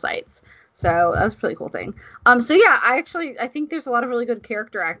burial sites. So that was a pretty cool thing. So yeah, I think there's a lot of really good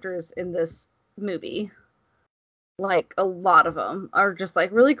character actors in this movie. Like a lot of them are just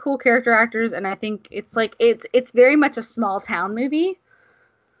like really cool character actors, and I think it's like it's very much a small town movie.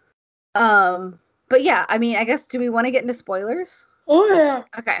 But yeah, I mean, I guess, do we want to get into spoilers? Oh yeah.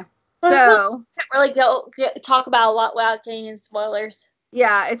 Okay. So can't really talk about a lot without getting into spoilers.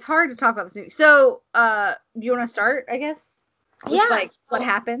 Yeah, it's hard to talk about this movie. So, do you want to start, I guess? With, like, what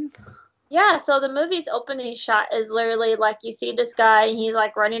happens? Yeah, so the movie's opening shot is literally like you see this guy and he's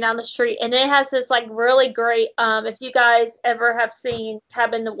like running down the street, and it has this like really great if you guys ever have seen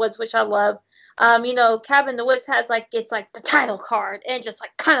Cabin in the Woods, which I love, you know, Cabin in the Woods has like, it's like the title card and it just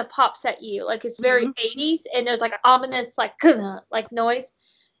like kind of pops at you, like it's very 80s, and there's like an ominous like noise,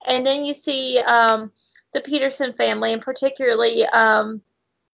 and then you see the Peterson family, and particularly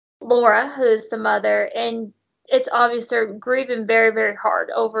Laura, who is the mother, and it's obvious they're grieving very, very hard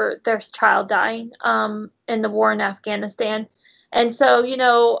over their child dying in the war in Afghanistan. And so,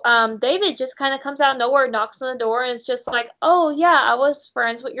 David just kind of comes out of nowhere, knocks on the door, and it's just like, oh, yeah, I was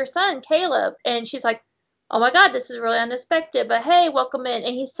friends with your son, Caleb. And she's like, oh, my God, this is really unexpected. But, hey, welcome in.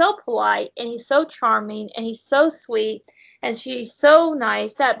 And he's so polite, and he's so charming, and he's so sweet, and she's so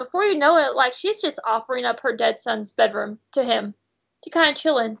nice that before you know it, like, she's just offering up her dead son's bedroom to him to kind of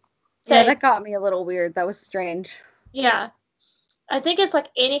chill in. Yeah, that got me a little weird. That was strange. Yeah. I think it's like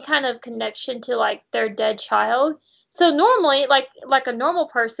any kind of connection to like their dead child. So normally, like a normal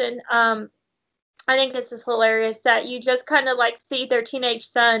person, I think this is hilarious that you just kind of like see their teenage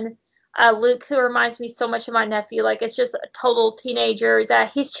son, Luke, who reminds me so much of my nephew. Like it's just a total teenager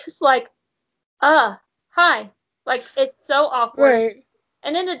that he's just like, hi. Like it's so awkward. Right.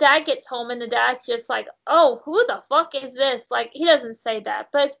 And then the dad gets home and the dad's just like, oh, who the fuck is this? Like, he doesn't say that.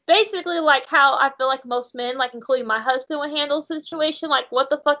 But it's basically like how I feel like most men, like including my husband, would handle the situation. Like, what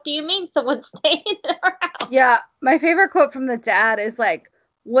the fuck do you mean someone's staying in our house? Yeah, my favorite quote from the dad is like,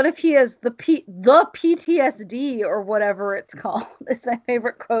 what if he has the PTSD or whatever it's called? It's my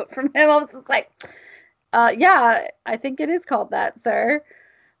favorite quote from him. I was just like, yeah, I think it is called that, sir.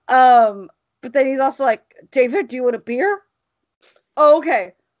 But then he's also like, David, do you want a beer? Oh,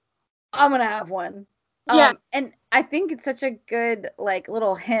 okay, I'm gonna have one. Yeah. And I think it's such a good like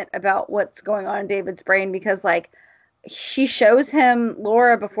little hint about what's going on in David's brain because like she shows him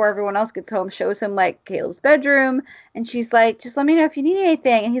Laura before everyone else gets home, shows him like Caleb's bedroom, and she's like, just let me know if you need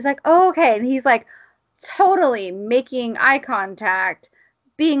anything. And he's like, oh, okay. And he's like totally making eye contact,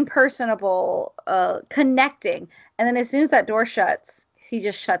 being personable, connecting. And then as soon as that door shuts, he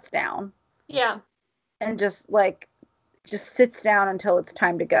just shuts down. Yeah. And just sits down until it's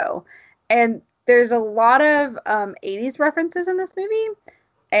time to go. And there's a lot of 80s references in this movie.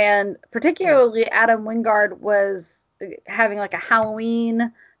 And particularly Adam Wingard was having like a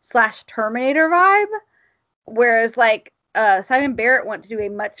Halloween / Terminator vibe. Whereas like Simon Barrett went to do a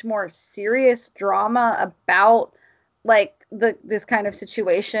much more serious drama about like this kind of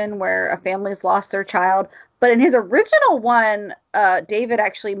situation where a family's lost their child. But in his original one, David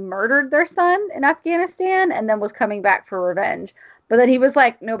actually murdered their son in Afghanistan and then was coming back for revenge. But then he was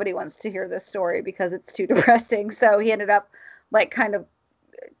like, nobody wants to hear this story because it's too depressing. So he ended up like kind of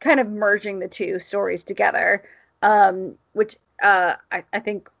merging the two stories together, which I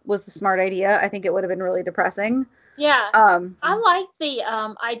think was a smart idea. I think it would have been really depressing. Yeah. I like the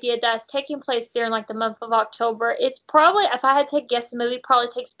idea that's taking place during like the month of October. It's probably, if I had to guess, the movie probably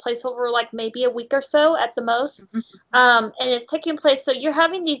takes place over like maybe a week or so at the most. And it's taking place, so you're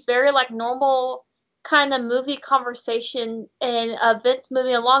having these very like normal kind of movie conversation and events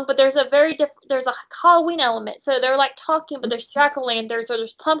moving along, but there's a there's a Halloween element. So they're like talking, but there's jack-o'-lanterns or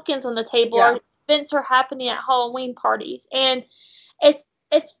there's pumpkins on the table, or events are happening at Halloween parties, and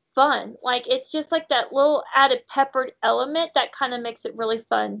it's fun. Like it's just like that little added peppered element that kind of makes it really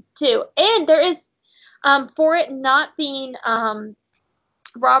fun too. And there is for it not being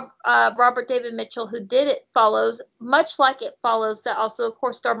Robert David Mitchell who did it, follows much like It Follows, that also of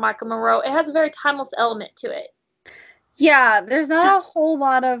course starred Michael Monroe. It has a very timeless element to it. Yeah, there's not a whole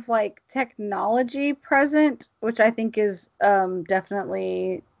lot of like technology present, which I think is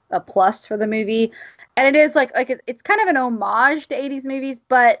definitely a plus for the movie. And it is like it's kind of an homage to 80s movies,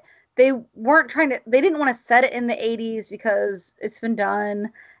 but they didn't want to set it in the 80s because it's been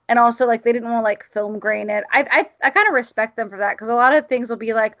done. And also like they didn't want to like film grain it. I kind of respect them for that, because a lot of things will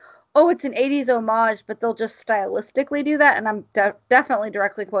be like, oh, it's an 80s homage, but they'll just stylistically do that. And I'm definitely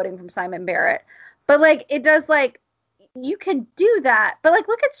directly quoting from Simon Barrett. But like it does, like, you can do that. But like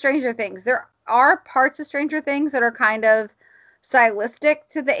look at Stranger Things. There are parts of Stranger Things that are kind of stylistic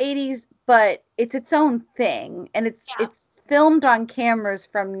to the 80s, but it's its own thing, and it's filmed on cameras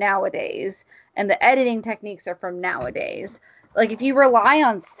from nowadays, and the editing techniques are from nowadays. Like if you rely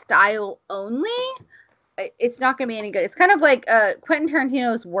on style only, it's not going to be any good. It's kind of like Quentin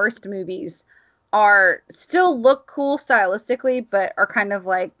Tarantino's worst movies are still look cool stylistically, but are kind of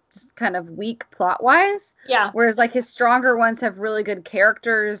like just kind of weak plot wise. Yeah. Whereas like his stronger ones have really good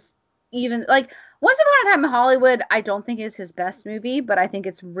characters. Even like Once Upon a Time in Hollywood, I don't think is his best movie, but I think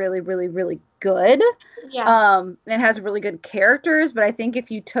it's really, really, really good. Yeah. It has really good characters, but I think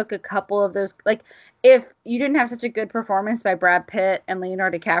if you took a couple of those, like if you didn't have such a good performance by Brad Pitt and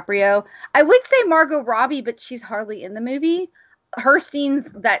Leonardo DiCaprio, I would say Margot Robbie, but she's hardly in the movie. Her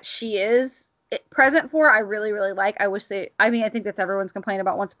scenes that she is present for, I really, really like. I think that's everyone's complaint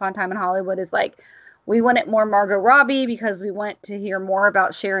about Once Upon a Time in Hollywood, is like We wanted more Margot Robbie because we want to hear more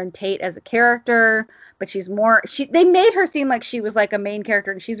about Sharon Tate as a character, but they made her seem like she was like a main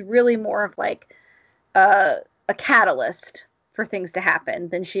character, and she's really more of like a catalyst for things to happen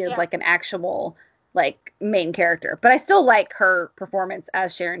than she is like an actual like main character. But I still like her performance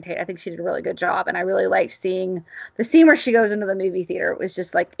as Sharon Tate. I think she did a really good job, and I really liked seeing the scene where she goes into the movie theater. It was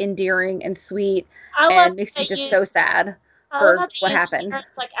just like endearing and sweet, and makes me just so sad for what happened.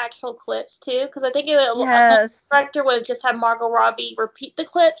 Like actual clips too, because I think the director would just have Margot Robbie repeat the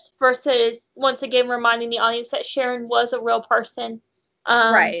clips versus once again reminding the audience that Sharon was a real person.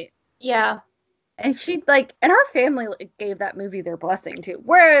 Right. Yeah. And and her family gave that movie their blessing too.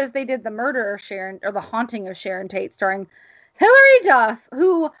 Whereas they did the murder of Sharon, or the haunting of Sharon Tate, starring Hilary Duff,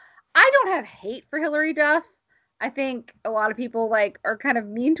 who I don't have hate for Hilary Duff. I think a lot of people like are kind of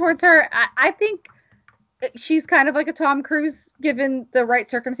mean towards her. I think she's kind of like a Tom Cruise, given the right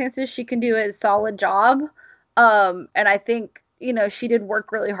circumstances. She can do a solid job. And I think, she did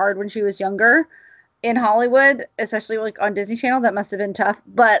work really hard when she was younger in Hollywood, especially like on Disney Channel. That must have been tough,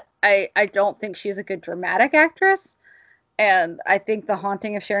 but I don't think she's a good dramatic actress. And I think The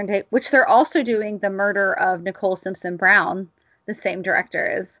Haunting of Sharon Tate, which they're also doing the murder of Nicole Simpson Brown, the same director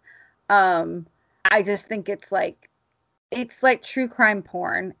is. I just think it's like true crime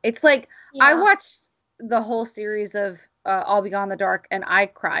porn. It's like, I watched the whole series of I'll Be Gone in the Dark, and I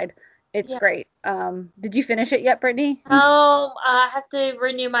cried. It's great. Did you finish it yet, Brittany? Oh, I have to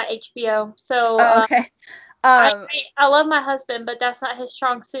renew my HBO. So okay. I love my husband, but that's not his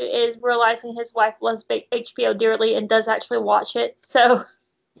strong suit, is realizing his wife loves HBO dearly and does actually watch it. So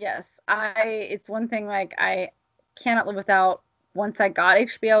yes, it's one thing like I cannot live without. Once I got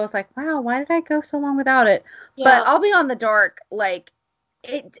HBO, I was like, wow, why did I go so long without it? But I'll Be on the Dark, like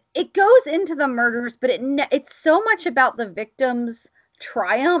it goes into the murders, but it's so much about the victim's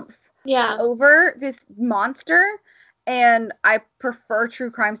triumph over this monster. And I prefer true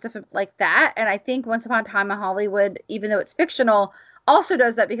crime stuff like that. And I think Once Upon a Time in Hollywood, even though it's fictional, also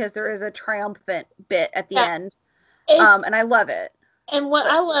does that because there is a triumphant bit at the end. And I love it. And what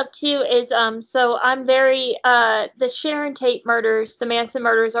I love too is so I'm very the Sharon Tate murders, the Manson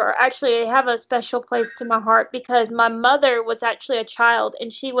murders are actually, they have a special place to my heart because my mother was actually a child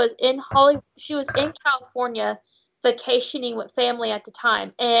and she was in Hollywood, she was in California vacationing with family at the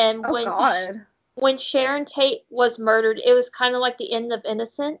time. And when Sharon Tate was murdered, it was kind of like the end of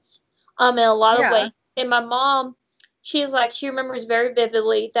innocence in a lot of ways. And my mom, she's like, she remembers very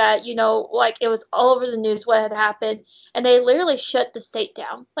vividly that, like it was all over the news what had happened. And they literally shut the state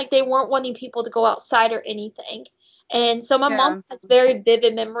down. Like they weren't wanting people to go outside or anything. And so my mom has very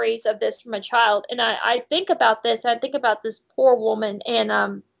vivid memories of this from a child. And I think about this. I think about this poor woman. And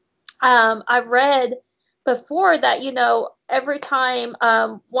I read before that, every time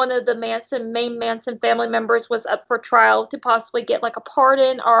one of the main Manson family members was up for trial to possibly get like a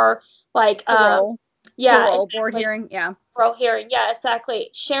pardon or like parole board hearing, parole hearing,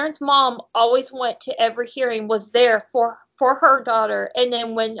 exactly. Sharon's mom always went to every hearing, was there for her daughter, and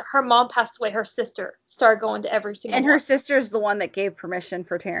then when her mom passed away, her sister started going to every single. And her sister's the one that gave permission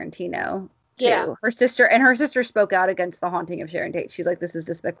for Tarantino. Too. Her sister spoke out against The Haunting of Sharon Tate. She's like, this is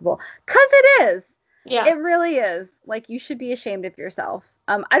despicable. Because it is. Yeah. It really is. Like, you should be ashamed of yourself.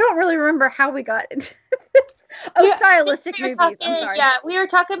 I don't really remember how we got into this. Stylistic movies. I'm sorry. Yeah, we were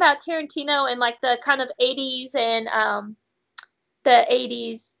talking about Tarantino and like the kind of 80s and the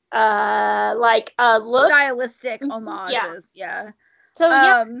 80s look. Stylistic homages. Yeah.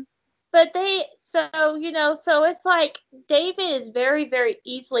 So but so it's like David is very, very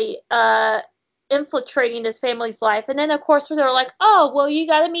easily infiltrating this family's life. And then, of course, they're like, oh, well, you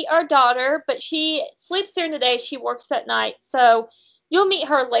got to meet our daughter, but she sleeps during the day. She works at night. So you'll meet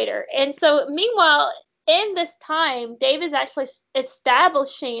her later. And so meanwhile, in this time, David's actually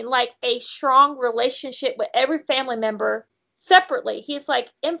establishing like a strong relationship with every family member separately. He's like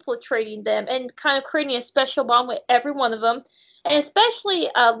infiltrating them and kind of creating a special bond with every one of them. And especially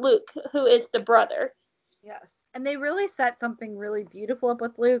Luke, who is the brother. Yes. And they really set something really beautiful up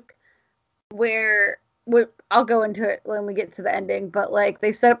with Luke, where I'll go into it when we get to the ending, but like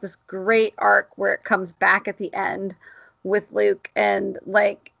they set up this great arc where it comes back at the end with Luke, and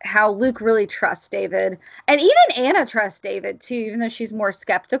like how Luke really trusts David, and even Anna trusts David too, even though she's more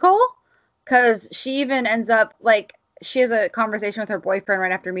skeptical, because she even ends up like, she has a conversation with her boyfriend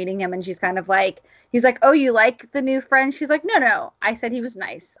right after meeting him, and she's kind of like, he's like, oh, you like the new friend? She's like, no, I said he was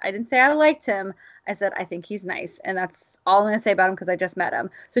nice. I didn't say I liked him. I said, I think he's nice. And that's all I'm going to say about him because I just met him.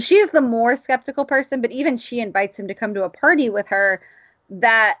 So she is the more skeptical person, but even she invites him to come to a party with her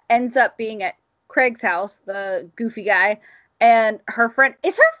that ends up being at Craig's house, the goofy guy. And is her friend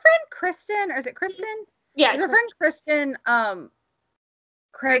Kristen, or is it Kristen? Yeah. Is her friend Kristen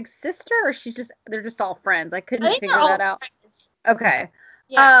Craig's sister, or they're just all friends? I couldn't figure that out. Friends. Okay.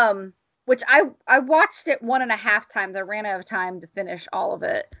 Yeah. Which I watched it 1.5 times. I ran out of time to finish all of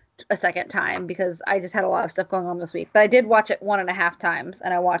it a second time because I just had a lot of stuff going on this week. But I did watch it 1.5 times,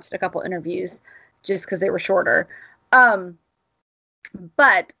 and I watched a couple interviews just because they were shorter.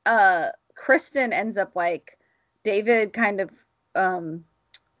 But Kristen ends up like David kind of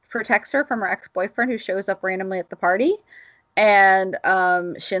protects her from her ex-boyfriend who shows up randomly at the party, and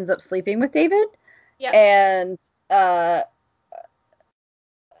she ends up sleeping with David. Yeah. And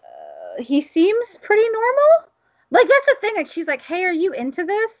he seems pretty normal. Like, that's the thing. Like, she's like, hey, are you into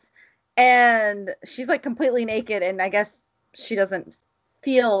this? And she's like completely naked, and I guess she doesn't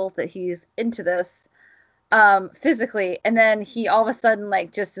feel that he's into this physically. And then he all of a sudden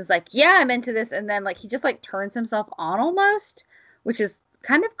like just is like, yeah, I'm into this. And then like he just like turns himself on almost, which is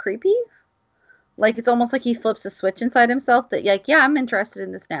kind of creepy. Like, it's almost like he flips a switch inside himself that like, yeah, I'm interested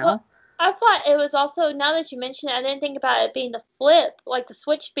in this now. Well, I thought it was also, now that you mention it, I didn't think about it being the flip, like the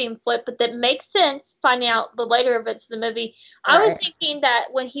switch being flipped, but that makes sense finding out the later events of the movie. Right. I was thinking that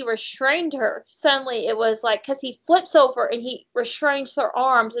when he restrained her, suddenly it was like, because he flips over and he restrains her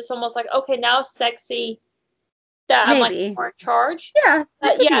arms, it's almost like, okay, now it's sexy that I'm like more in charge. Yeah,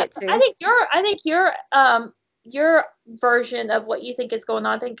 that could be it too. I think your version of what you think is going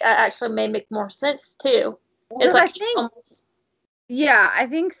on, I think actually may make more sense too. It's like I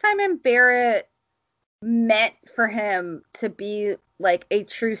think Simon Barrett meant for him to be like a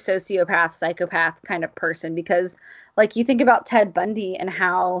true sociopath, psychopath kind of person, because like you think about Ted Bundy and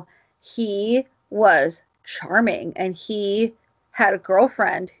how he was charming and he had a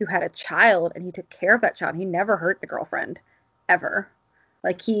girlfriend who had a child and he took care of that child. He never hurt the girlfriend ever.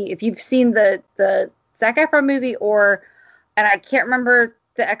 Like if you've seen the Zac Efron movie, and I can't remember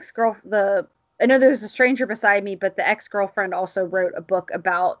I know there's a stranger beside me, but the ex-girlfriend also wrote a book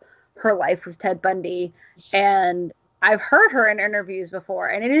about her life with Ted Bundy. And I've heard her in interviews before,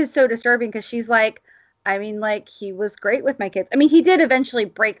 and it is so disturbing because she's like, I mean, like, he was great with my kids. I mean, he did eventually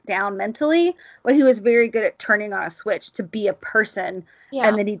break down mentally, but he was very good at turning on a switch to be a person. Yeah.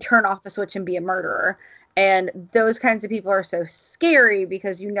 And then he'd turn off a switch and be a murderer. And those kinds of people are so scary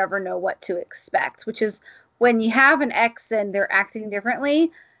because you never know what to expect, which is when you have an ex and they're acting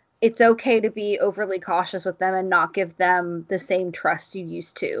differently, it's okay to be overly cautious with them and not give them the same trust you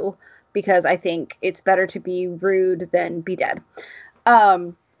used to, because I think it's better to be rude than be dead.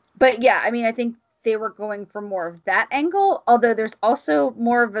 But yeah, I mean, I think they were going for more of that angle, although there's also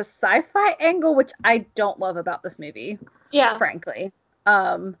more of a sci-fi angle, which I don't love about this movie. Yeah. Frankly.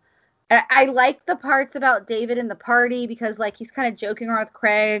 And I like the parts about David and the party because, like, he's kind of joking around with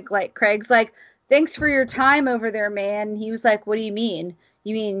Craig. Like, Craig's like, thanks for your time over there, man. And he was like, what do you mean?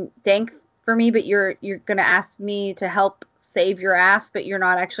 You mean thank for me, but you're going to ask me to help save your ass, but you're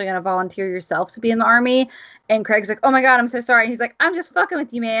not actually going to volunteer yourself to be in the army? And Craig's like, oh my God, I'm so sorry. And he's like, I'm just fucking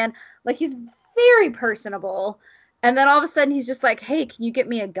with you, man. Like, he's very personable. And then all of a sudden he's just like, hey, can you get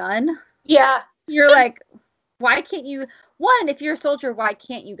me a gun? Yeah. You're like, why can't you? One, if you're a soldier, why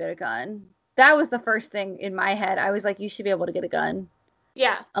can't you get a gun? That was the first thing in my head. I was like, you should be able to get a gun.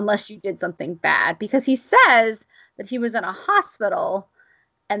 Yeah. Unless you did something bad. Because he says that he was in a hospital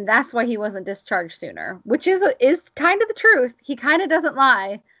and that's why he wasn't discharged sooner, which is kind of the truth. He kind of doesn't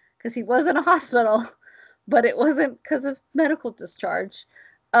lie because he was in a hospital, but it wasn't because of medical discharge.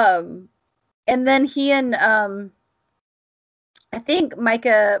 And then he and I think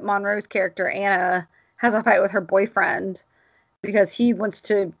Micah Monroe's character, Anna, has a fight with her boyfriend because he wants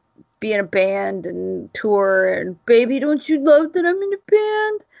to be in a band and tour, and baby, don't you love that I'm in a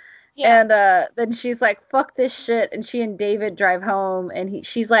band? Yeah. And then she's like, fuck this shit. And she and David drive home, and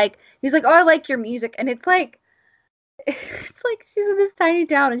he's like, oh, I like your music. And it's like she's in this tiny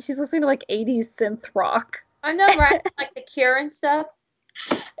town and she's listening to like 80s synth rock. I know, right? Like The Cure and stuff.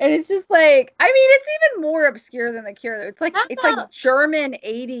 And it's just like, I mean, it's even more obscure than The Cure. It's like German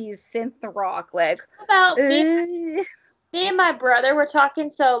 80s synth rock. Like, about me and my brother were talking,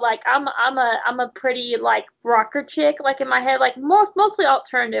 so like I'm a pretty like rocker chick, like in my head, like mostly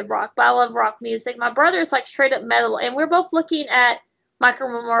alternative rock, but I love rock music. My brother's like straight up metal, and we're both looking at Michael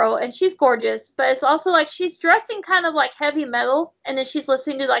Monroe, and she's gorgeous, but it's also like she's dressing kind of like heavy metal, and then she's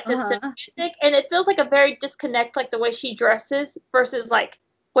listening to like this synth music, and it feels like a very disconnect, like the way she dresses versus like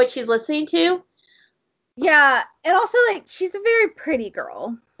what she's listening to. Yeah, and also like she's a very pretty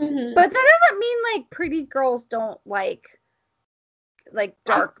girl, but that doesn't mean like pretty girls don't like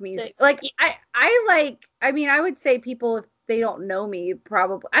dark music. Like I like, I mean, I would say people, if they don't know me,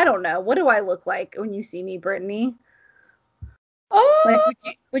 probably, I don't know, what do I look like when you see me, Brittany? Like, Oh,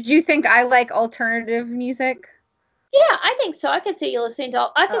 would you think I like alternative music? yeah, I think so. I could see you listening to.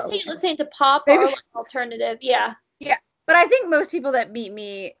 I could Oh, see you okay. listening to pop Maybe. or like alternative. Yeah. Yeah. But I think most people that meet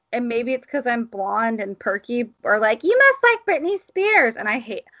me, and maybe it's because I'm blonde and perky, are like, you must like Britney Spears. And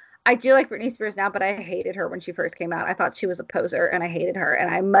I do like Britney Spears now, but I hated her when she first came out. I thought she was a poser and I hated her.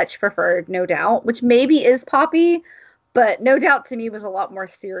 And I much preferred No Doubt, which maybe is poppy, but No Doubt to me was a lot more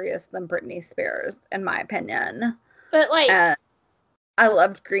serious than Britney Spears, in my opinion. But like, And I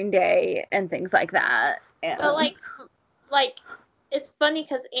loved Green Day and things like that. but And like, it's funny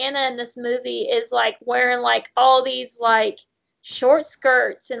because Anna in this movie is like wearing like all these like short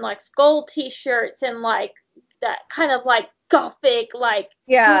skirts and like skull t-shirts and like that kind of like gothic like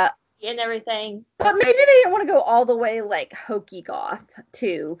yeah, and everything. but maybe they didn't want to go all the way like hokey goth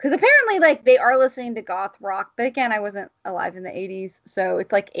too, because apparently like they are listening to goth rock. But again, I wasn't alive in the 80s, so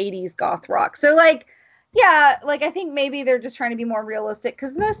it's like 80s goth rock. So like, yeah, like I think maybe they're just trying to be more realistic.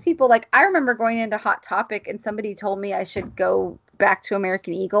 Because most people, like I remember going into Hot Topic and somebody told me I should go back to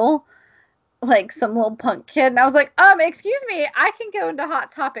American Eagle, like some little punk kid, and I was like, excuse me, I can go into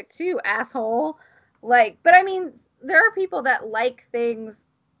Hot Topic too, asshole. Like, but I mean, there are people that like things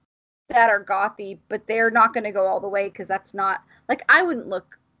that are gothy, but they're not going to go all the way because that's not like I wouldn't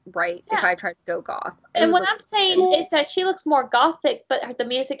look right if Yeah. I tried to go goth. And what I'm saying is that she looks more gothic, but the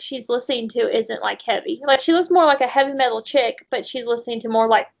music she's listening to isn't like heavy. Like she looks more like a heavy metal chick, but she's listening to more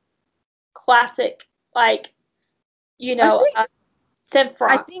like classic, like synth I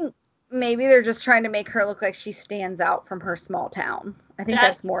rock. think maybe they're just trying to make her look like she stands out from her small town. I think That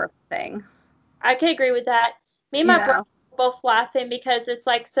that's more of a thing. I can agree with that. Me and You my brother know? were both laughing because it's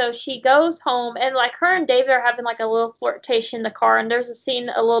like so she goes home and like her and David are having like a little flirtation in the car, and there's a scene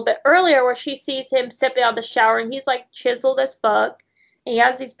a little bit earlier where she sees him stepping out of the shower and he's like chiseled as fuck and he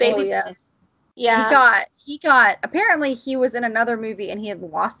has these Oh baby. yes. Yeah. He got apparently he was in another movie and he had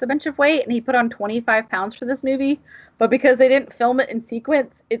lost a bunch of weight and he put on 25 pounds for this movie, but because they didn't film it in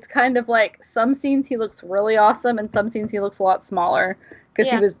sequence, it's kind of like some scenes he looks really awesome and some scenes he looks a lot smaller because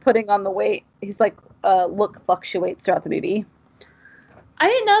he Yeah. was putting on the weight. He's like look fluctuates throughout the movie. I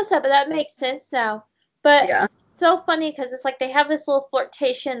didn't notice that, but that makes sense now. But Yeah. it's so funny because it's like they have this little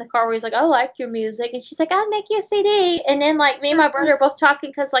flirtation in the car where he's like, "I like your music," and she's like, "I'll make you a CD." And then like me and my brother are both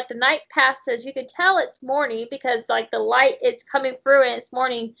talking because like the night passes, you can tell it's morning because like the light it's coming through and it's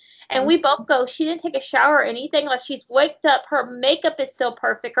morning. And we both go, she didn't take a shower or anything. Like she's waked up, her makeup is still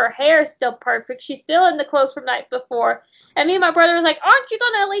perfect, her hair is still perfect, she's still in the clothes from the night before. And me and my brother was like, "Aren't you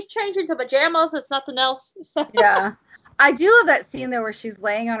gonna at least change into pajamas? It's nothing else." So, Yeah. I do love that scene though where she's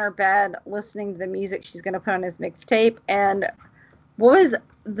laying on her bed listening to the music she's gonna put on his mixtape, and what was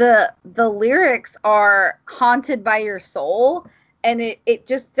the lyrics are haunted by your soul, and it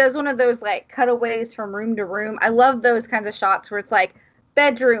just does one of those like cutaways from room to room. I love those kinds of shots where it's like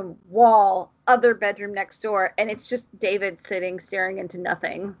bedroom, wall, other bedroom next door, and it's just David sitting staring into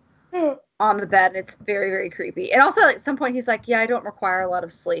nothing on the bed, and it's very, very creepy. And also at some point he's like, yeah, I don't require a lot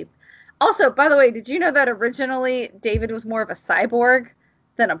of sleep. Also, by the way, did you know that originally David was more of a cyborg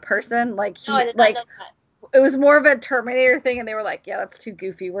than a person? Like no, I he did not like know that. it was more of a Terminator thing, and they were like, yeah, that's too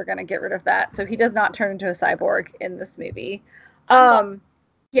goofy, we're gonna get rid of that. So he does not turn into a cyborg in this movie.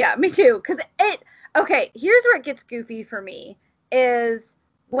 Yeah, me too, because okay, here's where it gets goofy for me is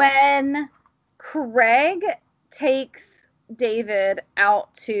when Craig takes David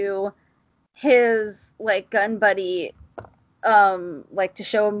out to his like gun buddy, like to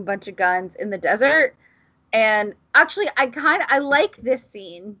show him a bunch of guns in the desert. And actually I like this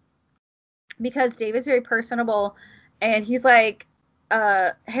scene because David's very personable, and he's like,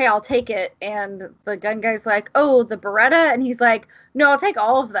 hey, I'll take it. And the gun guy's like, oh, the Beretta? And he's like, no, I'll take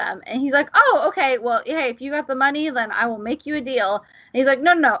all of them. And he's like, oh, okay, well, hey, if you got the money, then I will make you a deal. And he's like,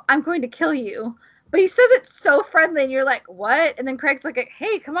 no, no, I'm going to kill you. But he says it so friendly, and you're like, what? And then Craig's like,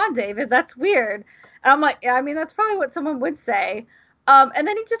 hey, come on, David, that's weird. And I'm like, yeah, I mean, that's probably what someone would say. And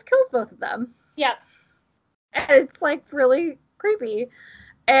then he just kills both of them. Yeah. And it's like really creepy.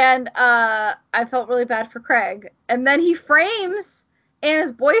 And I felt really bad for Craig. And then he frames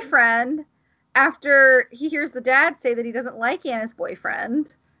Anna's boyfriend after he hears the dad say that he doesn't like Anna's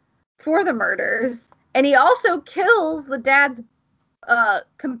boyfriend for the murders. And he also kills the dad's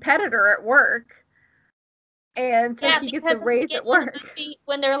competitor at work. And so he gets a raise at work.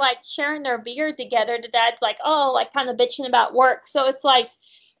 When they're like sharing their beer together, the dad's like, oh, like kind of bitching about work. So it's like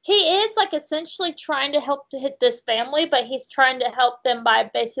he is like essentially trying to help to hit this family, but he's trying to help them by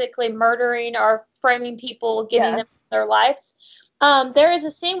basically murdering or framing people, giving them their lives. There is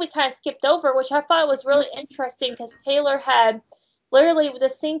a scene we kind of skipped over, which I thought was really interesting because Taylor had literally the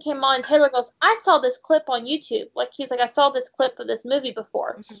scene came on and Taylor goes, I saw this clip on YouTube. Like, he's like, I saw this clip of this movie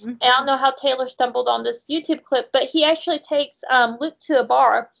before. Mm-hmm. And I don't know how Taylor stumbled on this YouTube clip, but he actually takes Luke to a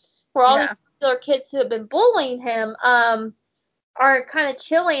bar where all these popular kids who have been bullying him are kind of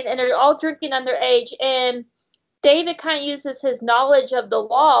chilling, and they're all drinking underage. And David kind of uses his knowledge of the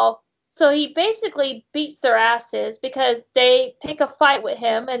law. So he basically beats their asses because they pick a fight with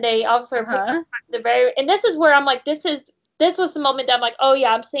him, and they obviously pick a fight. And this is where I'm like, this was the moment that I'm like, oh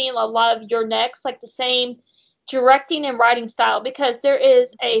yeah, I'm seeing a lot of Your Next, like the same directing and writing style, because there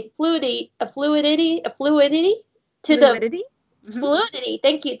is a fluidity to the fluidity.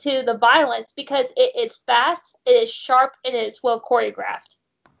 Thank you, to the violence, because it's fast, it is sharp, and it is well choreographed.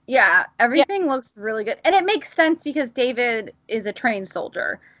 Yeah, everything looks really good. And it makes sense because David is a trained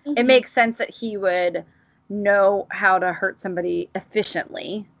soldier. Mm-hmm. It makes sense that he would know how to hurt somebody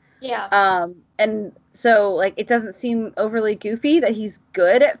efficiently. Yeah. And so, like, it doesn't seem overly goofy that he's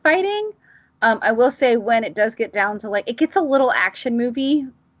good at fighting. I will say when it does get down to, like, it gets a little action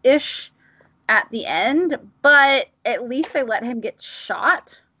movie-ish at the end, but at least they let him get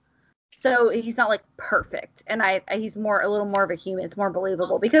shot. So he's not, like, perfect. And he's a little more of a human. It's more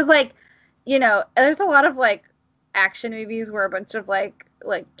believable. Because, like, you know, there's a lot of, like, action movies where a bunch of, like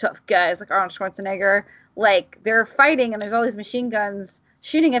tough guys, like Arnold Schwarzenegger, like, they're fighting and there's all these machine guns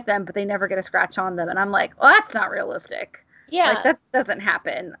shooting at them, but they never get a scratch on them. And I'm like, well, that's not realistic. Yeah. Like, that doesn't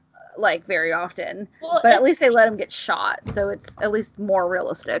happen, like, very often. Well, but at least they let him get shot. So it's at least more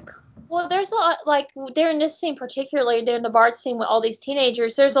realistic. Well, there's a lot, like, during this scene, particularly during the bar scene with all these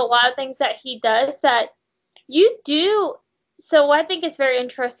teenagers, there's a lot of things that he does that you do. So what I think is very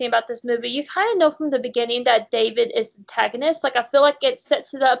interesting about this movie, you kind of know from the beginning that David is the antagonist. Like, I feel like it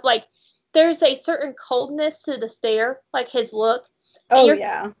sets it up, like, there's a certain coldness to the stare, like his look. Oh,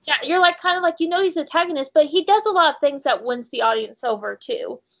 yeah. Yeah, you're, like, kind of like, you know he's the antagonist, but he does a lot of things that wins the audience over,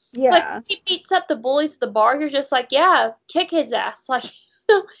 too. Yeah. Like, he beats up the bullies at the bar, you're just like, yeah, kick his ass. Like,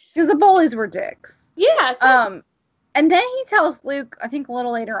 because the bullies were dicks. Yeah. So. And then he tells Luke, I think a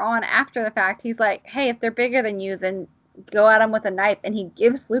little later on after the fact, he's like, hey, if they're bigger than you, then go at them with a knife. And he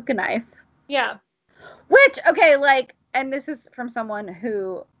gives Luke a knife. Yeah. Which, okay, like, and this is from someone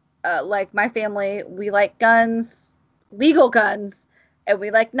who, like, my family, we like guns, legal guns, and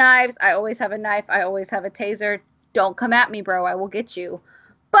we like knives. I always have a knife. I always have a taser. Don't come at me, bro. I will get you.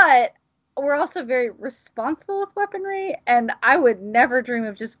 But we're also very responsible with weaponry, and I would never dream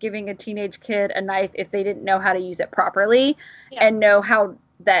of just giving a teenage kid a knife if they didn't know how to use it properly and know how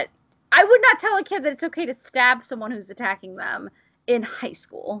that. I would not tell a kid that it's okay to stab someone who's attacking them in high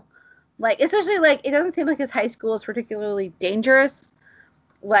school. Like, especially, like, it doesn't seem like his high school is particularly dangerous.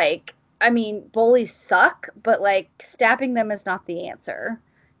 Like, I mean, bullies suck, but, like, stabbing them is not the answer,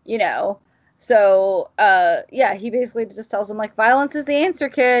 you know? So, yeah, he basically just tells him, like, violence is the answer,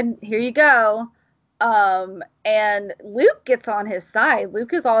 kid. Here you go. And Luke gets on his side.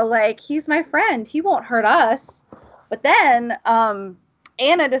 Luke is all like, he's my friend. He won't hurt us. But then,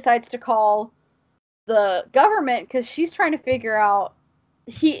 Anna decides to call the government because she's trying to figure out,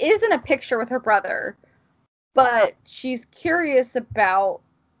 he is in a picture with her brother, but she's curious about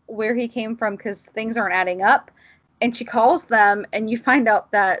where he came from because things aren't adding up. And she calls them, and you find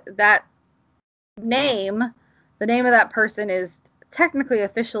out that the name of that person is technically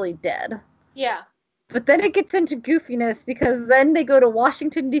officially dead. Yeah. But then it gets into goofiness because then they go to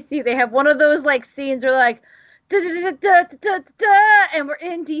Washington, D.C. They have one of those, like, scenes where, like, and we're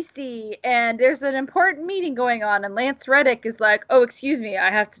in D.C. and there's an important meeting going on, and Lance Reddick is like, oh, excuse me,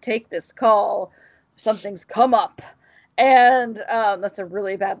 I have to take this call. Something's come up. And that's a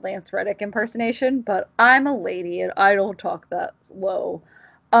really bad Lance Reddick impersonation, but I'm a lady and I don't talk that low.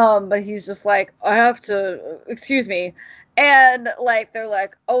 But he's just like, I have to, excuse me. And, like, they're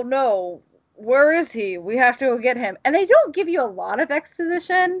like, oh no, where is he? We have to go get him. And they don't give you a lot of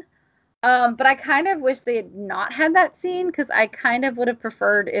exposition. But I kind of wish they had not had that scene, because I kind of would have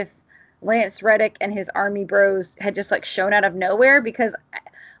preferred if Lance Reddick and his army bros had just, like, shown up out of nowhere, because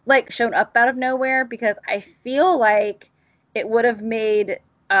I feel like it would have made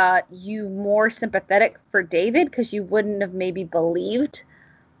you more sympathetic for David, because you wouldn't have maybe believed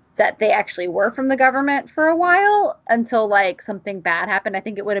that they actually were from the government for a while until, like, something bad happened. I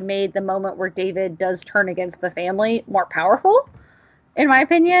think it would have made the moment where David does turn against the family more powerful, in my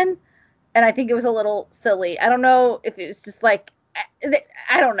opinion. And I think it was a little silly. I don't know if it was just, like,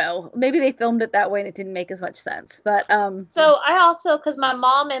 I don't know. Maybe they filmed it that way and it didn't make as much sense. But so I also, because my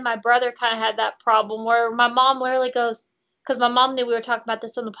mom and my brother kind of had that problem where my mom literally goes, because my mom knew we were talking about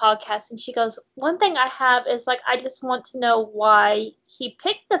this on the podcast, and she goes, one thing I have is like, I just want to know why he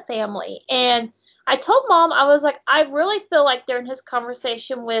picked the family. And I told Mom, I was like, I really feel like during his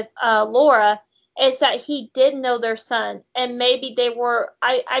conversation with Laura, is that he did know their son, and maybe they were,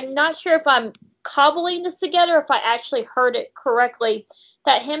 I'm not sure if I'm cobbling this together, if I actually heard it correctly,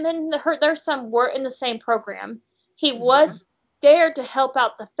 that him and their son were in the same program. He was there to help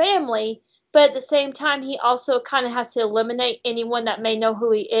out the family, but at the same time, he also kind of has to eliminate anyone that may know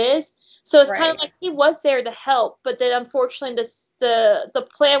who he is. So it's kind of like he was there to help, but then unfortunately, the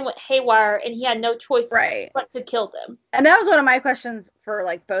plan went haywire, and he had no choice but to kill them. And that was one of my questions for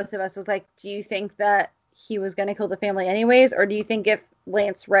like both of us was like, do you think that he was going to kill the family anyways, or do you think if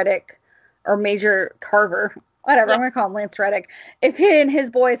Lance Reddick or Major Carver, whatever, I'm going to call him Lance Reddick, if he and his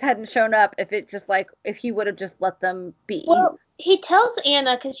boys hadn't shown up, if it just like, if he would have just let them be? Well, he tells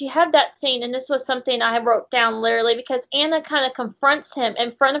Anna, because you have that scene, and this was something I wrote down literally, because Anna kind of confronts him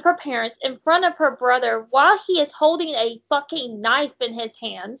in front of her parents, in front of her brother, while he is holding a fucking knife in his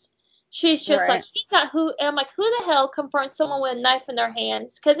hands. She's just like, he got who, and I'm like, who the hell confronts someone with a knife in their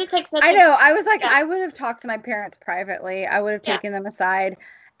hands? Because it takes nothing. I know. I was like, I would have talked to my parents privately. I would have taken them aside.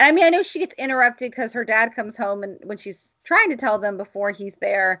 And I mean, I know she gets interrupted because her dad comes home, and when she's trying to tell them before he's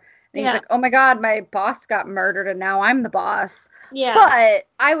there, and he's like, oh my God, my boss got murdered and now I'm the boss. Yeah. But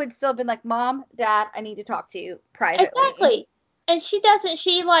I would still have been like, Mom, Dad, I need to talk to you privately. Exactly. And she doesn't,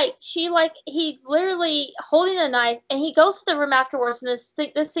 he's literally holding a knife, and he goes to the room afterwards, and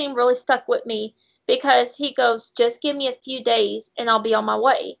this scene really stuck with me, because he goes, just give me a few days and I'll be on my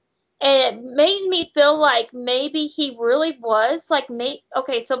way. And it made me feel like maybe he really was like,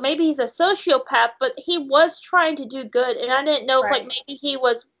 so maybe he's a sociopath, but he was trying to do good. And I didn't know if like maybe he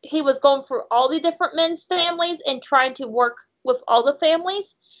was going through all the different men's families and trying to work with all the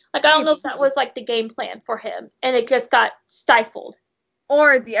families. Like, I don't know if that was like the game plan for him, and it just got stifled.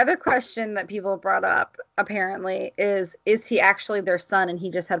 Or the other question that people brought up apparently is he actually their son, and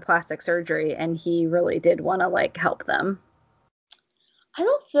he just had plastic surgery and he really did want to like help them? I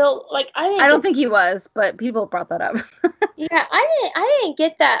don't feel like I don't think he was, but people brought that up. Yeah, I didn't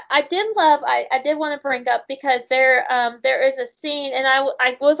get that. I did want to bring up, because there is a scene, and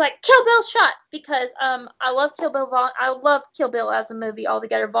I was like, Kill Bill shot, because I love Kill Bill. I love Kill Bill as a movie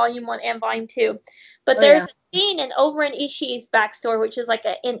altogether, Volume 1 and Volume 2. But there's a scene in Oberyn Ishii's backstory, which is like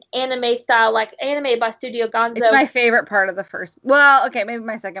an anime style, like animated by Studio Gonzo. It's my favorite part of the first. Well, okay, maybe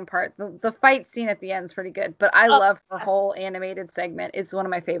my second part. The fight scene at the end is pretty good, but I love her whole animated segment. It's one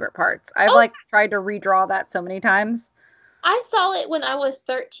of my favorite parts. I've like tried to redraw that so many times. I saw it when I was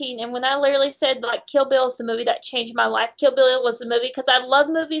 13, and when I literally said, like, Kill Bill is the movie that changed my life, Kill Bill was the movie, because I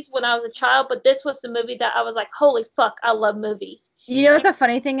loved movies when I was a child, but this was the movie that I was like, holy fuck, I love movies. You know what the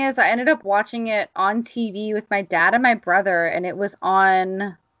funny thing is? I ended up watching it on TV with my dad and my brother, and it was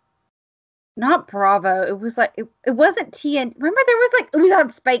on, not Bravo, it was like, it wasn't TN. Remember, there was like, it was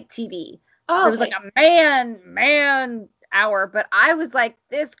on Spike TV. Oh, it was like a man hour, but I was like,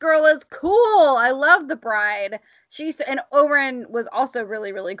 this girl is cool. I love The Bride. And Oberyn was also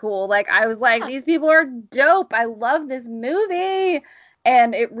really, really cool. Like, I was like, these people are dope. I love this movie.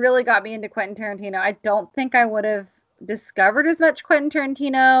 And it really got me into Quentin Tarantino. I don't think I would have discovered as much Quentin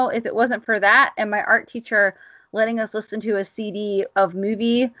Tarantino if it wasn't for that and my art teacher letting us listen to a CD of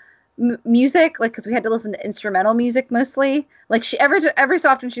movie music, like, because we had to listen to instrumental music mostly. Like, she every so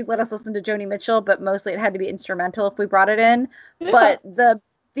often she'd let us listen to Joni Mitchell, but mostly it had to be instrumental if we brought it in. Yeah. But the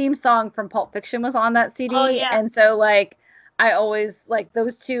theme song from Pulp Fiction was on that CD, and so like I always like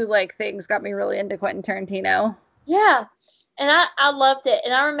those two like things got me really into Quentin Tarantino. Yeah. And I loved it.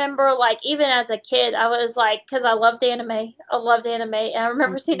 And I remember, like, even as a kid, I was like, because I loved anime. And I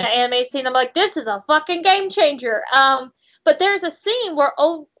remember seeing that anime scene. I'm like, this is a fucking game changer. But there's a scene where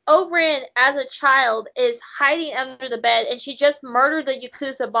Oberyn, as a child, is hiding under the bed, and she just murdered the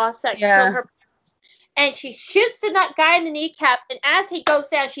Yakuza boss that killed her parents. And she shoots that guy in the kneecap, and as he goes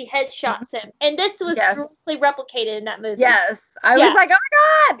down, she headshots him. And this was directly replicated in that movie. Yes. I was like, oh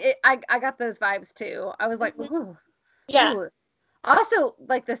my God. I got those vibes, too. I was like, ooh. Yeah. Ooh. Also,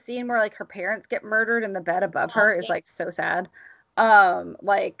 like, the scene where, like, her parents get murdered in the bed above her is, like, so sad.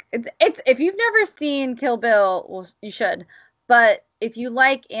 Like, it's if you've never seen Kill Bill, well, you should. But if you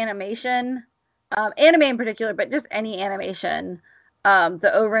like animation, anime in particular, but just any animation,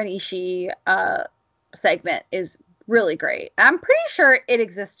 the Oberyn Ishii segment is really great. I'm pretty sure it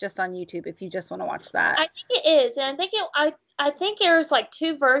exists just on YouTube if you just want to watch that. I think it is, and I think there's like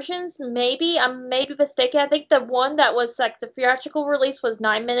two versions. Maybe I'm mistaken. I think the one that was like the theatrical release was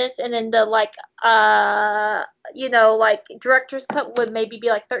 9 minutes, and then the like like director's cut would maybe be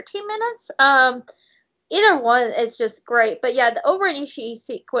like 13 minutes. either one is just great. But yeah, the Oberyn Ishii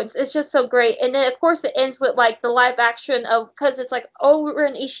sequence is just so great. And then of course it ends with like the live action of, because it's like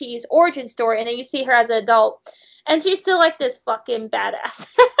Oberyn Ishii's origin story, and then you see her as an adult, and she's still like this fucking badass.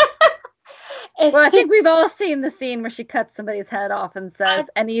 Well, I think we've all seen the scene where she cuts somebody's head off and says,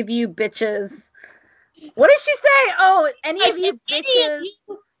 "Any of you bitches." What did she say? Oh, any of you bitches. Any of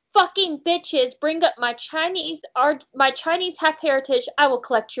you fucking bitches bring up my Chinese half heritage, I will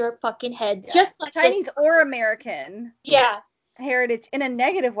collect your fucking head. Yeah. Just like Chinese or American. Yeah. Heritage in a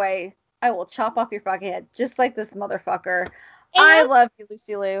negative way, I will chop off your fucking head. Just like this motherfucker. And I love you,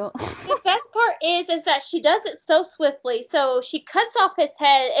 Lucy Liu. The best part is that she does it so swiftly. So she cuts off his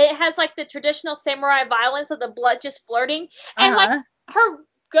head. It has like the traditional samurai violence of the blood just flirting. And like her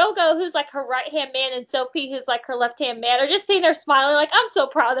Gogo, who's like her right hand man, and Sophie, who's like her left hand man, are just seeing her smiling like, I'm so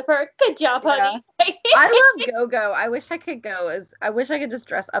proud of her. Good job, honey. I love Gogo. I wish I could just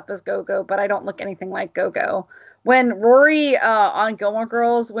dress up as Gogo, but I don't look anything like Gogo. When Rory on Gilmore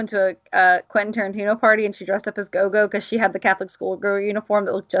Girls went to a Quentin Tarantino party and she dressed up as Gogo because she had the Catholic schoolgirl uniform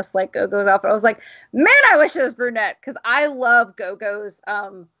that looked just like Gogo's outfit, I was like, man, I wish it was brunette, because I love Gogo's.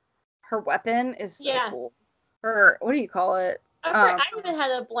 Her weapon is so cool. Her, what do you call it? I even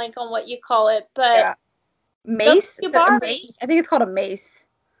had a blank on what you call it, but mace. A mace. I think it's called a mace.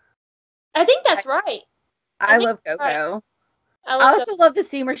 I think that's right. I love Gogo. Right. I also love the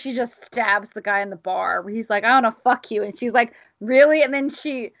scene where she just stabs the guy in the bar, where he's like, I want to fuck you. And she's like, really? And then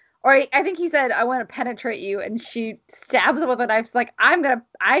I think he said, I want to penetrate you. And she stabs him with a knife. She's like,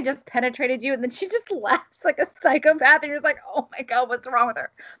 I just penetrated you. And then she just laughs like a psychopath. And you're just like, oh my God, what's wrong with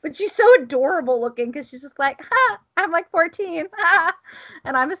her? But she's so adorable looking, because she's just like, I'm like 14.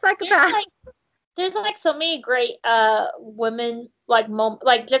 And I'm a psychopath. There's like so many great women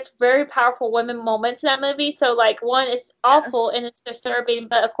like just very powerful women moments in that movie. So like one is awful and it's disturbing,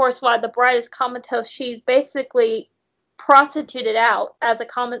 but of course while the bride is comatose, she's basically prostituted out as a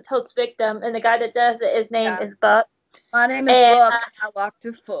comatose victim, and the guy that does it, his name is Buck. My name is Buck. I like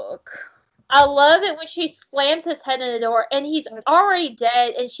to fuck. I love it when she slams his head in the door and he's already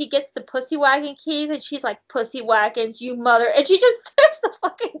dead, and she gets the pussy wagon keys and she's like, pussy wagons, you mother, and she just slams the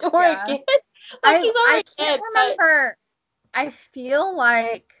fucking door again. Like I can't remember. I feel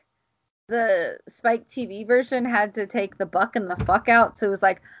like the Spike TV version had to take the Buck and the fuck out. So it was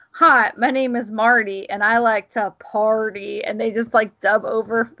like, hi, my name is Marty and I like to party. And they just like dub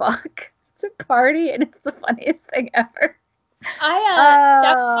over fuck to party. And it's the funniest thing ever.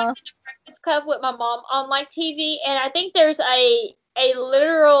 That's the Breakfast Club with my mom on like TV. And I think there's a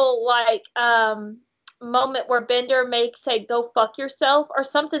literal like, moment where Bender makes say go fuck yourself or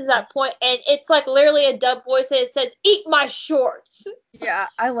something to that point, and it's like literally a dub voice and it says eat my shorts. Yeah,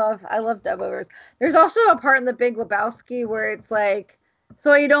 I love dub overs. There's also a part in The Big Lebowski where it's like,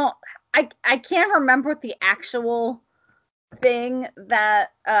 so you don't, I can't remember what the actual thing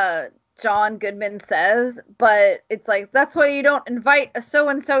that John Goodman says, but it's like, that's why you don't invite a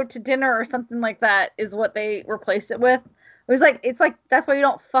so-and-so to dinner or something like that, is what they replaced it with. It's like that's why you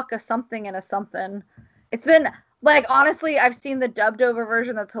don't fuck a something and a something. It's been, like, honestly, I've seen the dubbed over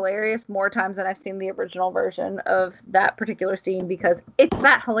version that's hilarious more times than I've seen the original version of that particular scene, because it's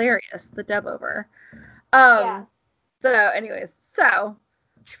that hilarious, the dub over. So anyways, we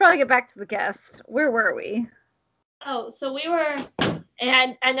should probably get back to the guest. Where were we? Oh, so we were,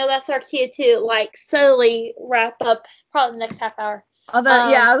 and I know that's our cue to, like, subtly wrap up probably the next half hour. Although,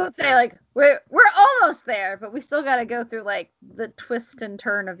 I would say, like, we're almost there, but we still got to go through, like, the twist and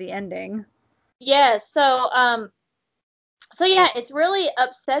turn of the ending. Yeah, so yeah, it's really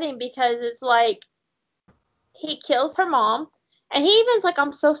upsetting because it's like he kills her mom, and he even's like,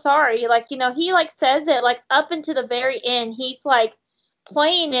 I'm so sorry. Like, you know, he like says it like up into the very end. He's like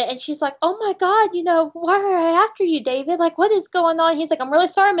playing it, and she's like, oh my God, you know, why are I after you, David? Like, what is going on? He's like, I'm really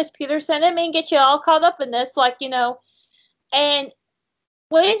sorry, Miss Peterson. I didn't mean to get you all caught up in this, like, you know. And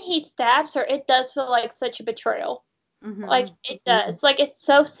when he stabs her, it does feel like such a betrayal. Mm-hmm. Like, it does. Like, it's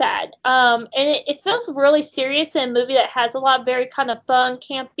so sad. And it feels really serious in a movie that has a lot of very kind of fun,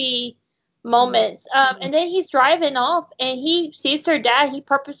 campy moments. And then he's driving off, and he sees her dad. He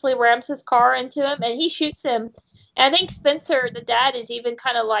purposely rams his car into him, and he shoots him. And I think Spencer, the dad, is even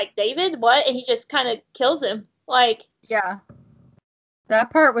kind of like, David, what? And he just kind of kills him. Like, yeah. That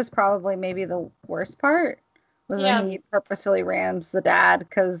part was probably maybe the worst part. When he purposefully rams the dad,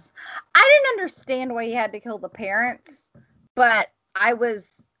 because I didn't understand why he had to kill the parents, but I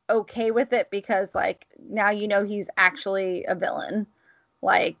was okay with it because, like, now you know he's actually a villain,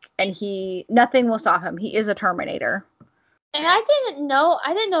 like, and nothing will stop him. He is a Terminator. And I didn't know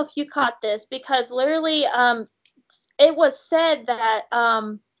if you caught this, because literally, it was said that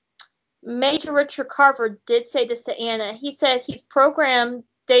Major Richard Carver did say this to Anna. He said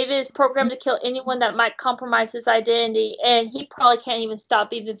David is programmed to kill anyone that might compromise his identity, and he probably can't even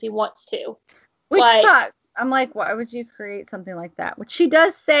stop even if he wants to. Which sucks. I'm like, why would you create something like that? Which she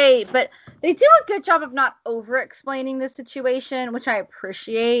does say, but they do a good job of not over-explaining the situation, which I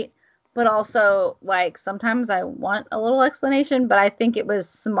appreciate. But also, like, sometimes I want a little explanation, but I think it was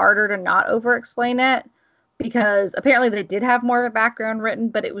smarter to not over-explain it, because apparently they did have more of a background written,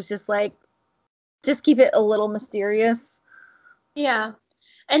 but it was just like, just keep it a little mysterious. Yeah.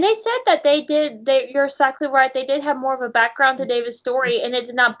 And they said that you're exactly right. They did have more of a background to David's story, and it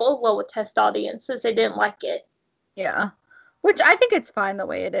did not bode well with test audiences. They didn't like it. Yeah. Which I think it's fine the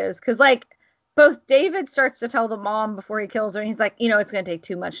way it is. Because, like, both David starts to tell the mom before he kills her, and he's like, it's going to take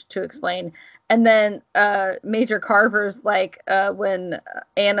too much to explain. And then Major Carver's like, when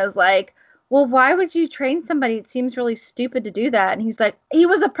Anna's like, well, why would you train somebody? It seems really stupid to do that. And he's like, he's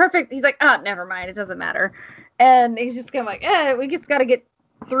like, oh, never mind. It doesn't matter. And he's just kind of like, we just got to get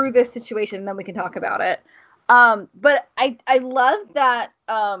through this situation, then we can talk about it. But I love that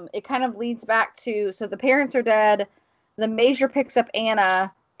it kind of leads back to, so the parents are dead, the Major picks up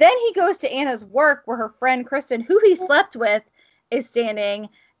Anna, then he goes to Anna's work where her friend Kristen, who he slept with, is standing,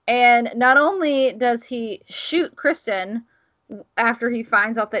 and not only does he shoot Kristen after he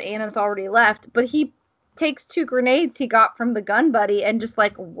finds out that Anna's already left, but he takes 2 grenades he got from the gun buddy and just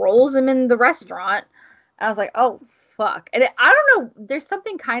like rolls them in the restaurant. And I was like, oh fuck. And I don't know, there's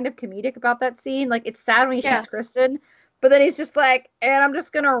something kind of comedic about that scene. Like, it's sad when he shoots Kristen, but then he's just like, and I'm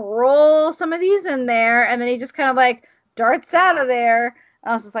just gonna roll some of these in there, and then he just kind of like darts out of there.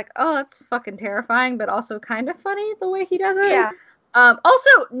 And I was just like, oh, that's fucking terrifying, but also kind of funny the way he does it. Yeah. Also,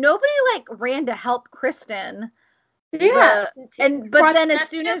 nobody like ran to help Kristen. Yeah. But then as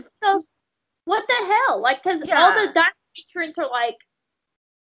soon as what the hell? Like, because all the diamond patrons are like,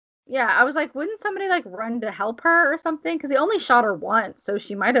 yeah, I was like, wouldn't somebody like run to help her or something? Because he only shot her once, so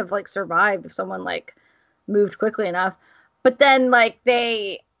she might have like survived if someone like moved quickly enough. But then like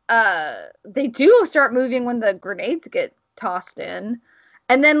they do start moving when the grenades get tossed in,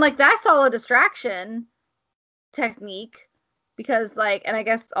 and then like that's all a distraction technique, because like, and I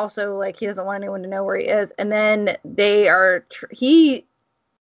guess also like he doesn't want anyone to know where he is, and then he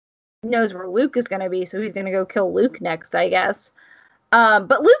knows where Luke is going to be, so he's going to go kill Luke next, I guess.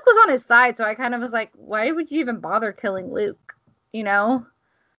 But Luke was on his side, so I kind of was like, why would you even bother killing Luke?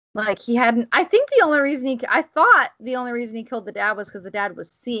 Like, he hadn't. I thought the only reason he killed the dad was because the dad was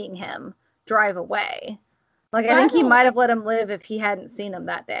seeing him drive away. Like, I think he might have let him live if he hadn't seen him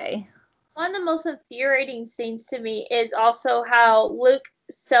that day. One of the most infuriating scenes to me is also how Luke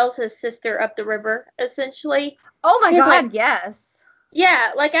sells his sister up the river, essentially. Oh my God, yes.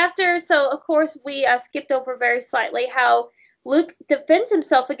 Yeah, like so of course we skipped over very slightly how Luke defends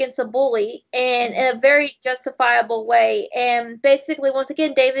himself against a bully in a very justifiable way. And basically, once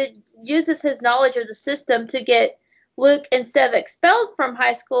again, David uses his knowledge of the system to get Luke, instead of expelled from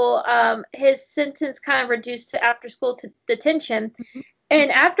high school, his sentence kind of reduced to after-school detention. Mm-hmm. And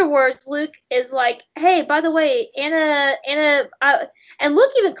afterwards, Luke is like, hey, by the way, Anna, and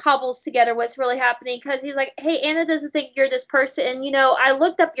Luke even cobbles together what's really happening, because he's like, hey, Anna doesn't think you're this person. And, I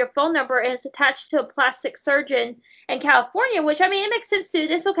looked up your phone number, and it's attached to a plastic surgeon in California, which, I mean, it makes sense,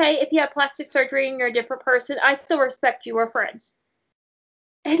 dude. It's okay if you have plastic surgery and you're a different person. I still respect you. We're friends.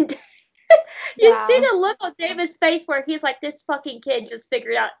 And you see the look on David's face where he's like, this fucking kid just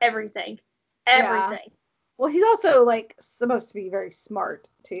figured out everything. Everything. Yeah. Well, he's also, like, supposed to be very smart,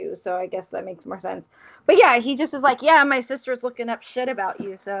 too, so I guess that makes more sense. But, yeah, he just is like, yeah, my sister's looking up shit about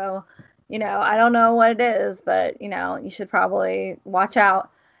you, so, I don't know what it is, but, you should probably watch out.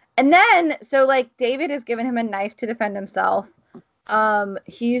 And then, so, like, David has given him a knife to defend himself.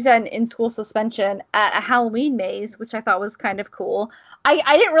 He's an in-school suspension at a Halloween maze, which I thought was kind of cool.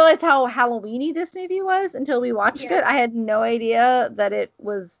 I didn't realize how Halloween-y this movie was until we watched it. I had no idea that it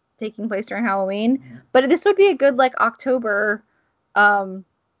was taking place during Halloween, but this would be a good like October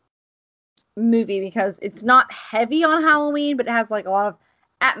movie, because it's not heavy on Halloween, but it has like a lot of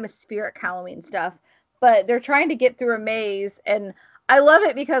atmospheric Halloween stuff. But they're trying to get through a maze, and I love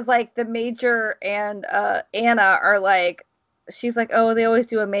it because like the Major and Anna are like, she's like, oh, they always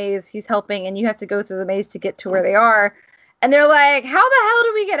do a maze, he's helping, and you have to go through the maze to get to where they are. And they're like, how the hell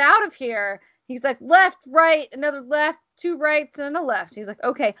do we get out of here? He's like, left, right, another left, 2 rights, and a left. He's like,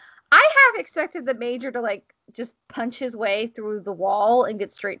 okay. I have expected the Major to, like, just punch his way through the wall and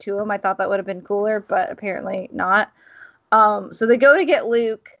get straight to him. I thought that would have been cooler, but apparently not. So they go to get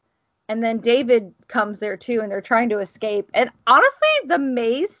Luke, and then David comes there, too, and they're trying to escape. And honestly, the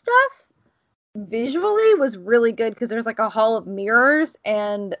maze stuff visually was really good because there's like a hall of mirrors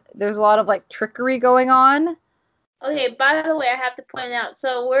and there's a lot of like trickery going on. Okay, by the way, I have to point out,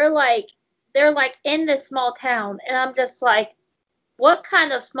 so they're like in this small town, and I'm just like, what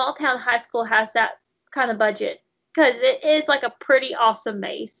kind of small town high school has that kind of budget? Because it is like a pretty awesome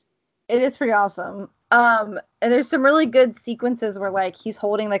maze. It is pretty awesome. And there's some really good sequences where like he's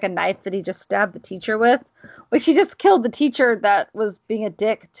holding like a knife that he just stabbed the teacher with, which he just killed the teacher that was being a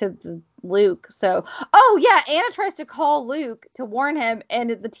dick to Luke. So, oh yeah, Anna tries to call Luke to warn him, and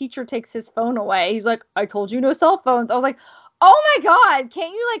the teacher takes his phone away. He's like, "I told you no cell phones." I was like, "Oh my god,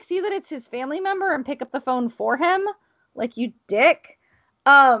 can't you like see that it's his family member and pick up the phone for him? Like you dick."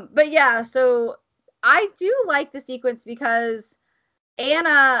 But yeah, so I do like the sequence because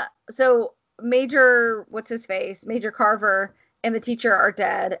Anna, so Major, what's his face? Major Carver and the teacher are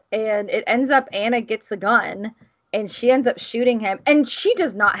dead. And it ends up Anna gets the gun and she ends up shooting him. And she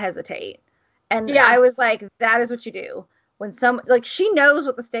does not hesitate. And Yeah. I was like, that is what you do. When like, she knows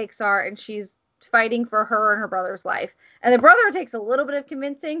what the stakes are and she's fighting for her and her brother's life. And the brother takes a little bit of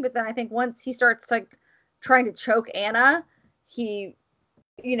convincing, but then I think once he starts like trying to choke Anna, he,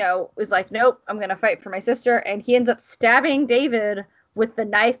 is like, nope, I'm going to fight for my sister. And he ends up stabbing David with the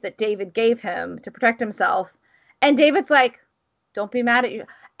knife that David gave him to protect himself. And David's like, don't be mad at you.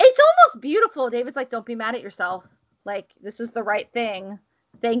 It's almost beautiful. David's like, don't be mad at yourself. Like, this was the right thing.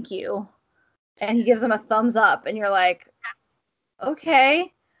 Thank you. And he gives him a thumbs up. And you're like,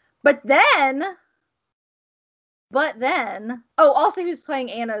 okay. But then, oh, also he was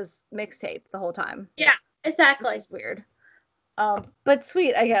playing Anna's mixtape the whole time. Yeah, exactly. Which is weird. But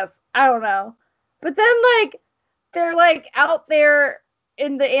sweet, I guess. I don't know. But then, like, they're like out there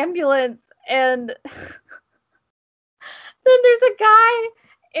in the ambulance and then there's a guy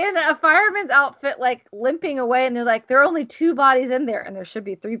in a fireman's outfit like limping away and they're like, there are only 2 bodies in there and there should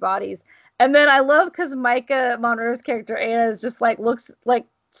be 3 bodies. And then I love because Micah Monroe's character Anna is just like looks like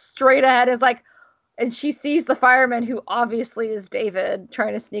straight ahead, is like, and she sees the fireman who obviously is David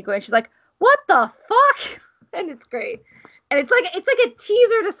trying to sneak away and she's like, what the fuck? And it's great. And it's like a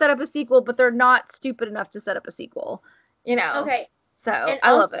teaser to set up a sequel, but they're not stupid enough to set up a sequel, Okay. So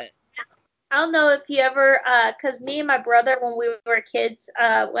I love it. I don't know if you ever, because me and my brother, when we were kids,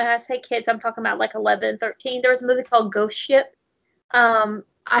 when I say kids, I'm talking about like 11, 13, there was a movie called Ghost Ship. I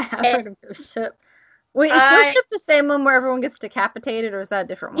have heard of Ghost Ship. Wait, is Ghost Ship the same one where everyone gets decapitated, or is that a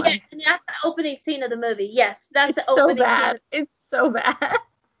different one? Yeah, and that's the opening scene of the movie. Yes, that's it's the opening so bad. scene. It's so bad.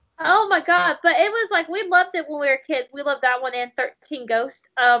 Oh my god! But it was like we loved it when we were kids. We loved that one and 13 Ghosts.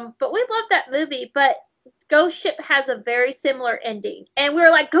 But we loved that movie. But Ghost Ship has a very similar ending, and we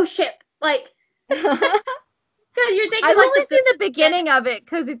were like, Ghost Ship, like. Because you're thinking. I've only seen the beginning of it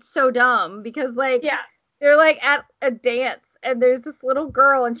because it's so dumb. Because like, they're like at a dance, and there's this little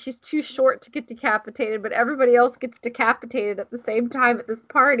girl, and she's too short to get decapitated, but everybody else gets decapitated at the same time at this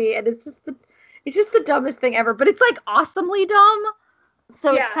party, and it's just the dumbest thing ever. But it's like awesomely dumb.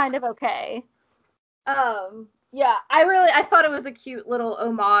 So it's kind of okay. Yeah, I thought it was a cute little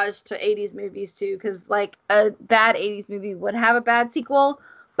homage to 80s movies too, because like a bad 80s movie would have a bad sequel,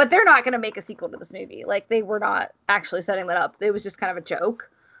 but they're not going to make a sequel to this movie. Like they were not actually setting that up. It was just kind of a joke.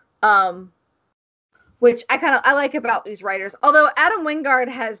 Which I like about these writers. Although Adam Wingard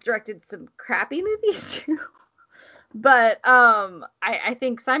has directed some crappy movies too. But I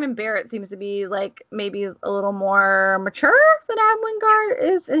think Simon Barrett seems to be like maybe a little more mature than Adam Wingard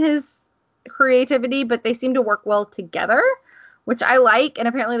is in his creativity, but they seem to work well together, which I like. And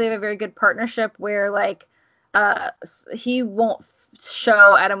apparently they have a very good partnership where like he won't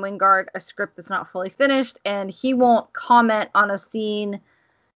show Adam Wingard a script that's not fully finished, and he won't comment on a scene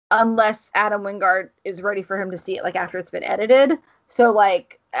unless Adam Wingard is ready for him to see it, like after it's been edited. So,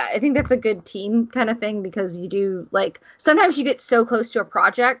 like, I think that's a good team kind of thing, because you do, like, sometimes you get so close to a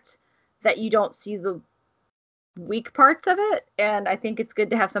project that you don't see the weak parts of it. And I think it's good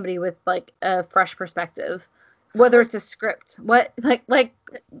to have somebody with, like, a fresh perspective, whether it's a script. What, like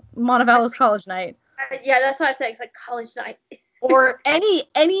Montevallo's College Night. Yeah, that's what I said. It's like College Night. Or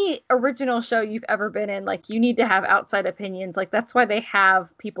any original show you've ever been in. Like, you need to have outside opinions. Like, that's why they have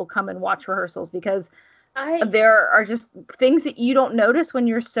people come and watch rehearsals, because there are just things that you don't notice when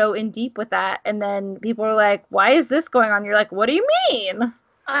you're so in deep with that, and then people are like, why is this going on? You're like, what do you mean?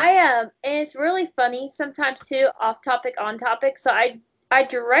 And it's really funny sometimes too, off topic, on topic. So I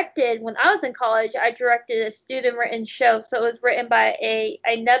directed, when I was in college, I directed a student written show. So it was written by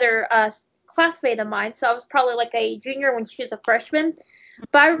another classmate of mine. So I was probably like a junior when she was a freshman.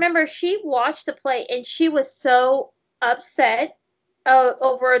 But I remember she watched the play and she was so upset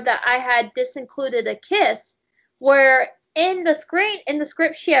over that I had disincluded a kiss, where in the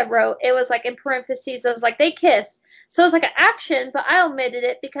script she had wrote, it was like in parentheses, it was like they kiss. So it was like an action, but I omitted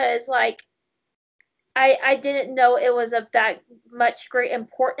it because like I didn't know it was of that much great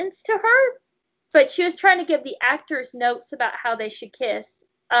importance to her. But she was trying to give the actors notes about how they should kiss.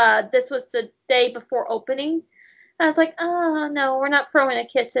 This was the day before opening. I was like, oh no, we're not throwing a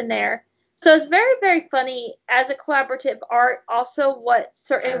kiss in there. So it's very, very funny as a collaborative art. Also, what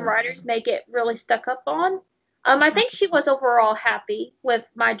certain writers may get really stuck up on. I think she was overall happy with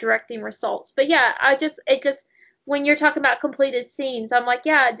my directing results. But yeah, it just when you're talking about completed scenes, I'm like,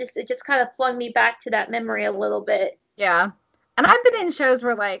 yeah, it just kind of flung me back to that memory a little bit. Yeah. And I've been in shows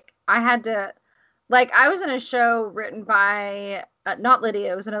where like I had to, like I was in a show written by not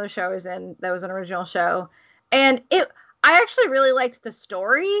Lydia, it was another show I was in that was an original show. And I actually really liked the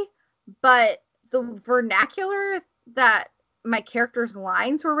story, but the vernacular that my characters'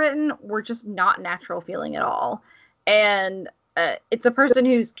 lines were written were just not natural feeling at all. And it's a person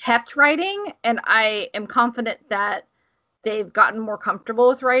who's kept writing, and I am confident that they've gotten more comfortable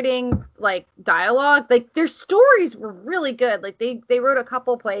with writing like dialogue. Like their stories were really good. Like they wrote a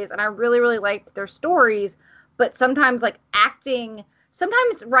couple plays, and I really really liked their stories. But sometimes like acting,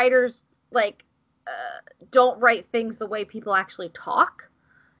 sometimes writers like don't write things the way people actually talk,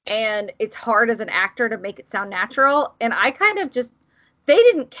 and it's hard as an actor to make it sound natural. And I kind of just, they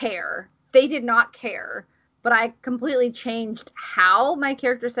didn't care. They did not care. But I completely changed how my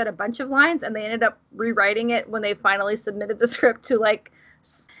character said a bunch of lines, and they ended up rewriting it when they finally submitted the script to like,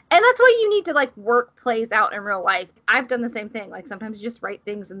 and that's why you need to like work plays out in real life. I've done the same thing. Like sometimes you just write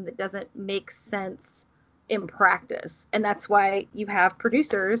things and it doesn't make sense in practice. And that's why you have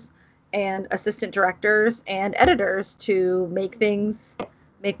producers and assistant directors and editors to make things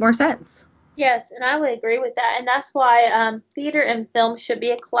make more sense. Yes, and I would agree with that. And that's why theater and film should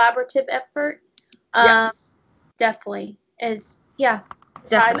be a collaborative effort. Yes. Definitely. Yeah.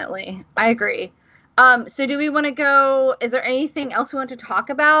 Definitely. I agree. So do we want to go, is there anything else we want to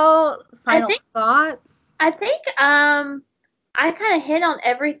talk about? Final thoughts? I think I kind of hit on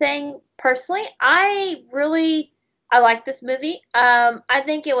everything personally. I like this movie. I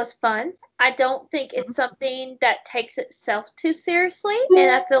think it was fun. I don't think it's something that takes itself too seriously,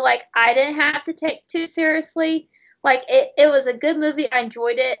 and I feel like I didn't have to take too seriously. Like it was a good movie. I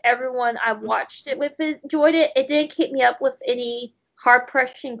enjoyed it. Everyone I watched it with enjoyed it. It didn't keep me up with any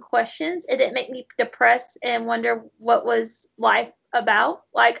heart-pressing questions. It didn't make me depressed and wonder what was life about.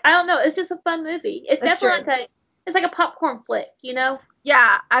 Like I don't know. It's just a fun movie. It's definitely it's like a popcorn flick, you know?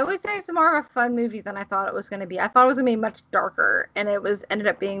 Yeah, I would say it's more of a fun movie than I thought it was going to be. I thought it was going to be much darker, and it ended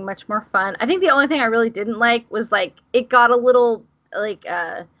up being much more fun. I think the only thing I really didn't like was like it got a little like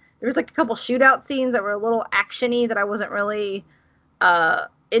there was like a couple shootout scenes that were a little actiony that I wasn't really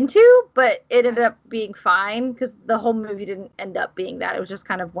into, but it ended up being fine because the whole movie didn't end up being that. It was just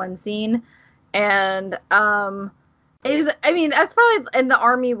kind of one scene, and I mean, that's probably in the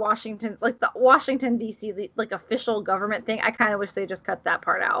Army Washington, like the Washington D.C. like official government thing. I kind of wish they just cut that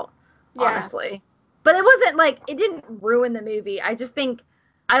part out, honestly. But it wasn't like it didn't ruin the movie. I just think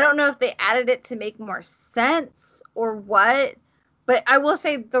I don't know if they added it to make more sense or what. But I will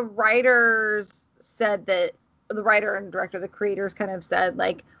say the writers said that the writer and director, the creators, kind of said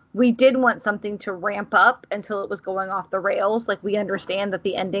like we did want something to ramp up until it was going off the rails. Like we understand that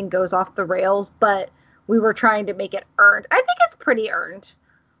the ending goes off the rails, but we were trying to make it earned. I think it's pretty earned.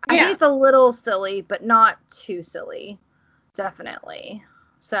 I think it's a little silly, but not too silly. Definitely.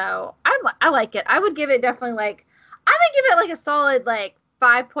 So I like it. I would give it definitely like, I would give it like a solid like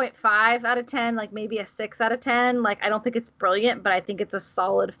 5.5 out of 10, like maybe a 6 out of 10. Like I don't think it's brilliant, but I think it's a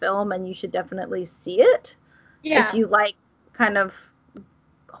solid film and you should definitely see it. Yeah. If you like kind of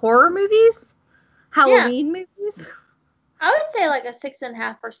horror movies, Halloween movies. I would say like a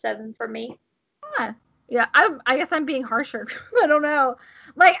 6.5 or 7 for me. Yeah, I guess I'm being harsher. I don't know.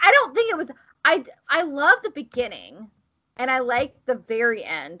 Like, I don't think it was. I love the beginning, and I like the very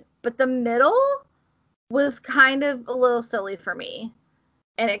end, but the middle was kind of a little silly for me,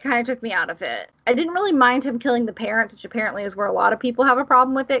 and it kind of took me out of it. I didn't really mind him killing the parents, which apparently is where a lot of people have a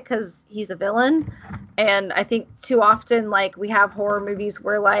problem with it because he's a villain, and I think too often, like, we have horror movies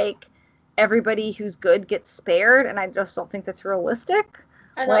where like everybody who's good gets spared, and I just don't think that's realistic.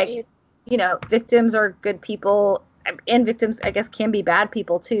 You know, victims are good people, and victims, I guess, can be bad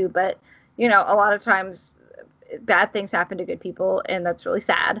people too. But, you know, a lot of times bad things happen to good people, and that's really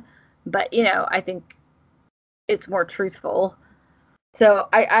sad. But, you know, I think it's more truthful. So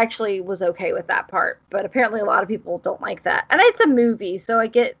I actually was okay with that part. But apparently a lot of people don't like that. And it's a movie, so I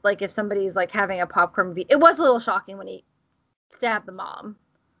get, like, if somebody's, like, having a popcorn movie. It was a little shocking when he stabbed the mom.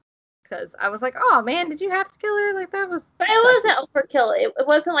 because I was like, oh man, did you have to kill her? Like that was. But it wasn't overkill. It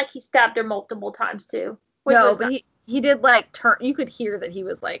wasn't like he stabbed her multiple times too. No, but he did like turn. You could hear that he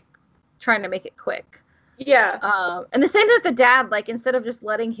was like trying to make it quick. Yeah. And the same with the dad. Like instead of just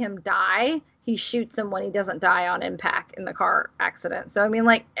letting him die, he shoots him when he doesn't die on impact in the car accident. So I mean,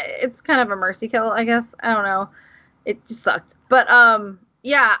 like it's kind of a mercy kill, I guess. I don't know. It just sucked. But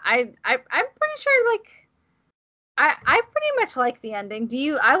yeah, I'm pretty sure like I pretty much like the ending. Do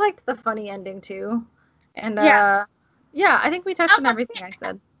you? I liked the funny ending too. And yeah, I think we touched on everything I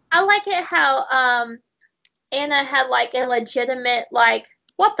said. I like it how Anna had like a legitimate like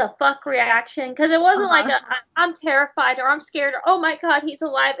what the fuck reaction, because it wasn't like I'm terrified or I'm scared or oh my god he's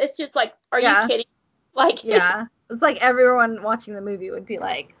alive. It's just like, are you kidding? Like yeah, it's like everyone watching the movie would be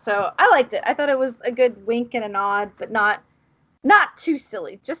like. So I liked it. I thought it was a good wink and a nod, but not too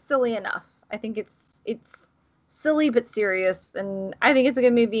silly, just silly enough. I think it's silly but serious, and I think it's a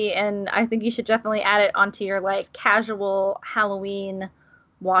good movie, and I think you should definitely add it onto your like casual Halloween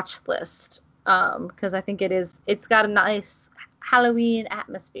watch list, because I think it's got a nice Halloween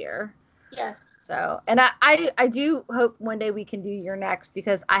atmosphere. Yes. So, and I do hope one day we can do your next,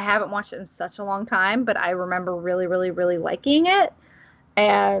 because I haven't watched it in such a long time, but I remember really, really, really liking it.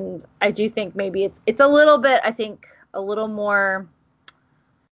 And I do think maybe it's a little bit, I think, a little more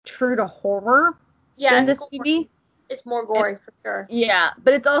true to horror than this movie. It's more gory for sure. Yeah,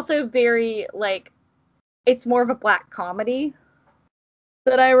 but it's also very, like, it's more of a black comedy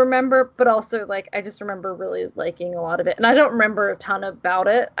that I remember, but also like I just remember really liking a lot of it, and I don't remember a ton about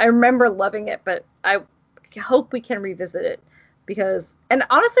it. I remember loving it, but I hope we can revisit it, because, and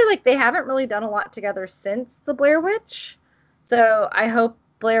honestly, like they haven't really done a lot together since the Blair Witch, so I hope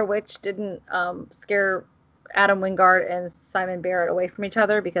Blair Witch didn't scare Adam Wingard and Simon Barrett away from each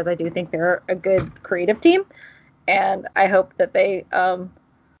other, because I do think they're a good creative team, and I hope that they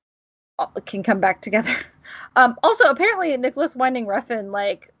can come back together. Also, apparently, Nicholas Winding Refn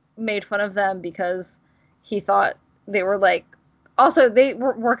like made fun of them because he thought they were like. Also, they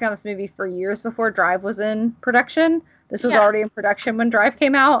were working on this movie for years before Drive was in production. This was already in production when Drive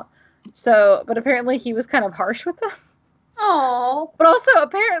came out. So, but apparently, he was kind of harsh with them. Oh. But also,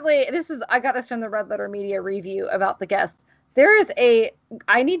 apparently, I got this from the Red Letter Media review about the guest. There is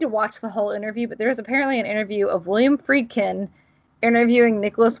I need to watch the whole interview, but there's apparently an interview of William Friedkin interviewing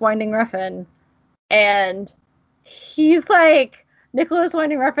Nicholas Winding Refn, and he's like, Nicholas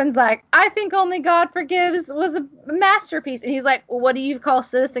Winding Refn's like, I think Only God Forgives was a masterpiece, and he's like, well, what do you call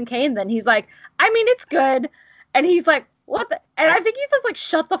Citizen Kane then? He's like, I mean, it's good, and he's like, what the? And I think he says like,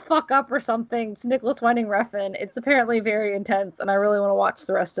 shut the fuck up or something to Nicholas Winding Refn. It's apparently very intense, and I really want to watch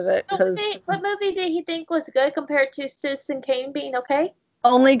the rest of it. What movie did he think was good compared to Citizen Kane being okay?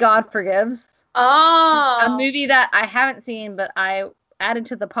 Only God Forgives. Oh. A movie that I haven't seen, but I added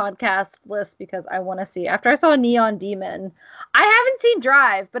to the podcast list because I want to see. After I saw Neon Demon, I haven't seen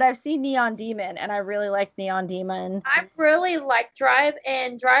Drive, but I've seen Neon Demon, and I really like Neon Demon. I really like Drive,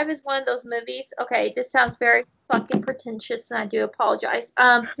 and Drive is one of those movies. Okay, this sounds very fucking pretentious, and I do apologize.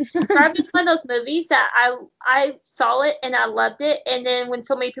 Drive is one of those movies that I saw it and I loved it, and then when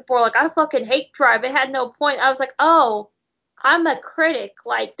so many people were like, I fucking hate Drive, it had no point. I was like, oh, I'm a critic.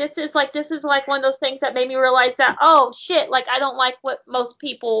 Like this is like one of those things that made me realize that, oh shit, like I don't like what most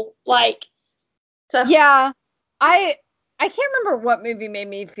people like. So yeah, I can't remember what movie made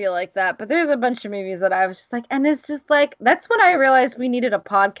me feel like that, but there's a bunch of movies that I was just like, and it's just like, that's when I realized we needed a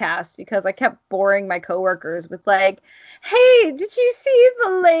podcast, because I kept boring my coworkers with like, hey, did you see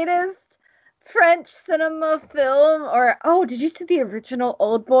the latest French cinema film? Or, oh, did you see the original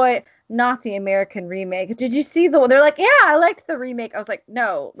Old Boy? Not the American remake. Did you see they're like, yeah, I liked the remake. I was like,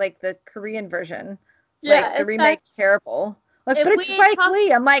 no, like the Korean version. Yeah, like the remake's terrible. Like, but it's Spike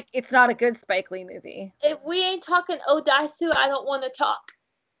Lee. I'm like, it's not a good Spike Lee movie. If we ain't talking Odaisu, I don't want to talk.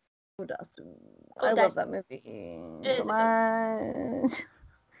 Odaisu. I love that movie so much.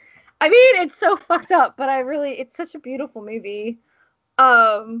 I mean, it's so fucked up, but it's such a beautiful movie.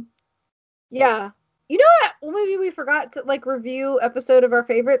 Yeah. You know what movie we forgot to like review episode of our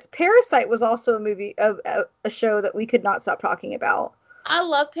favorites? Parasite was also a movie of a show that we could not stop talking about. I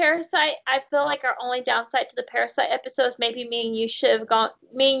love Parasite. I feel like our only downside to the Parasite episodes, maybe me and you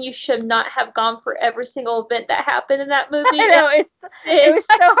should not have gone for every single event that happened in that movie. I know, it was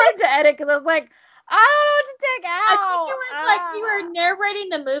so hard to edit, because I was like, I don't know what to take out. I think it was like you were narrating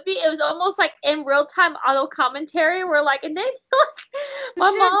the movie. It was almost like in real time auto commentary. We're like, and then like, my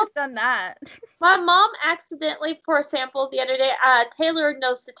mom just done that. My mom accidentally, for a sample the other day, Taylor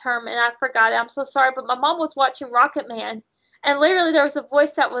knows the term and I forgot it. I'm so sorry, but my mom was watching Rocket Man, and literally there was a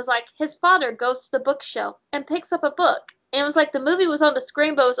voice that was like, his father goes to the bookshelf and picks up a book. and it was like the movie was on the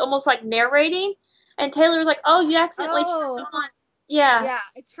screen, but it was almost like narrating. And Taylor was like, "Oh, you accidentally turned on." Yeah. Yeah,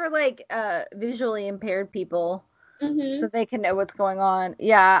 it's for like visually impaired people. Mm-hmm. So they can know what's going on.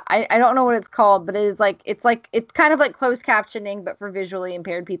 Yeah, I don't know what it's called, but it's kind of like closed captioning, but for visually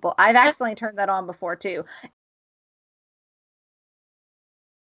impaired people. I've accidentally turned that on before too.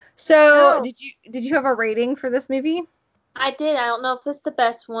 So did you have a rating for this movie? I did. I don't know if it's the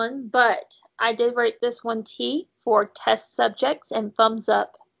best one, but I did rate this one T for test subjects and thumbs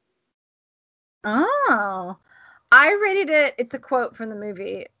up. Oh. I rated it, it's a quote from the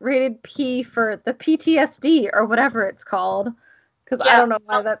movie, rated P for the PTSD or whatever it's called. Because I don't know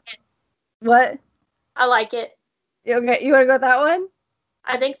why that. What? I like it. Okay, you want to go with that one?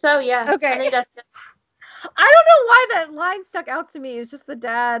 I think so, yeah. Okay. I think that's good. I don't know why that line stuck out to me. It's just the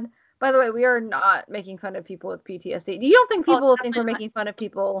dad. By the way, we are not making fun of people with PTSD. You don't think people will think we're making fun of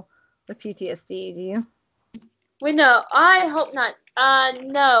people with PTSD, do you? No, I hope not.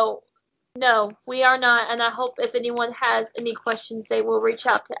 No, we are not. And I hope if anyone has any questions, they will reach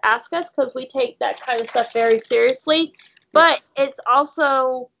out to ask us because we take that kind of stuff very seriously. But it's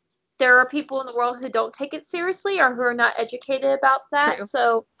also, there are people in the world who don't take it seriously or who are not educated about that. True.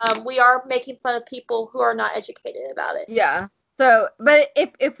 So we are making fun of people who are not educated about it. Yeah. So, but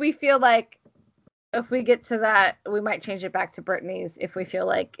if we feel like, if we get to that, we might change it back to Brittany's if we feel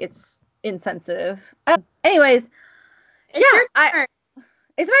like it's insensitive. Anyways, it's your turn.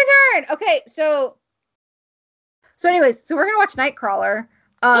 It's my turn. Okay, so anyways, so we're gonna watch Nightcrawler.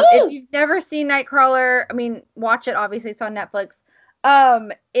 If you've never seen Nightcrawler, I mean, watch it. Obviously, it's on Netflix.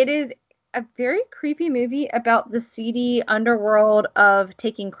 It is a very creepy movie about the seedy underworld of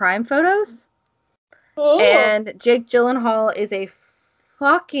taking crime photos. Oh. And Jake Gyllenhaal is a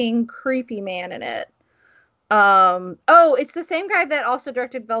fucking creepy man in it. It's the same guy that also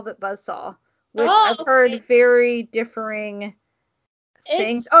directed Velvet Buzzsaw, which I've heard very differing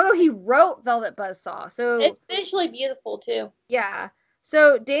things. No, he wrote Velvet Buzzsaw. So it's visually beautiful too. Yeah.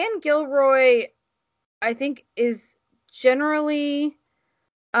 So Dan Gilroy, I think, is generally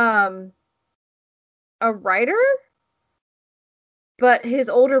a writer, but his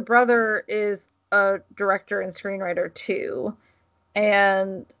older brother is a director and screenwriter too.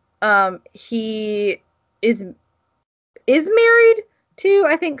 And he is married to,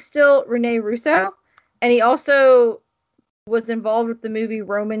 I think, still Rene Russo. And he also was involved with the movie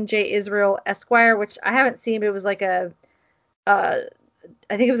Roman J. Israel Esquire, which I haven't seen, but it was like I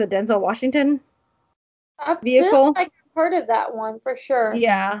think it was a Denzel Washington vehicle. I've heard of that one for sure.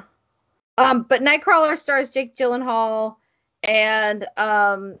 Yeah. But Nightcrawler stars Jake Gyllenhaal and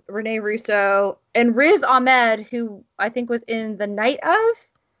Rene Russo and Riz Ahmed, who I think was in The Night of.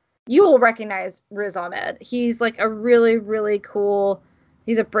 You will recognize Riz Ahmed. He's like a really, really cool.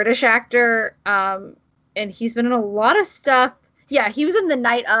 He's a British actor, and he's been in a lot of stuff. Yeah, he was in The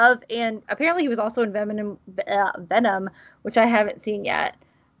Night of, and apparently he was also in Venom, which I haven't seen yet.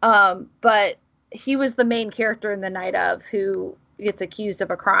 But he was the main character in The Night of who gets accused of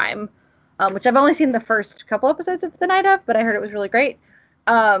a crime, which I've only seen the first couple episodes of The Night of, but I heard it was really great.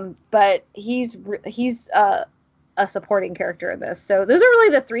 But he's a supporting character in this. So those are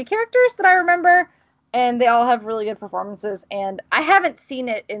really the three characters that I remember, and they all have really good performances. And I haven't seen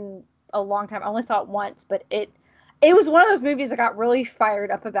it in a long time. I only saw it once, but it was one of those movies I got really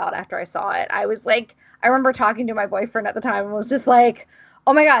fired up about after I saw it. I was like, I remember talking to my boyfriend at the time and was just like,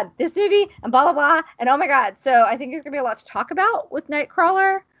 oh my God, this movie and blah, blah, blah. And oh my God. So I think there's going to be a lot to talk about with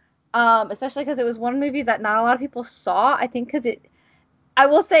Nightcrawler, especially because it was one movie that not a lot of people saw. I think because I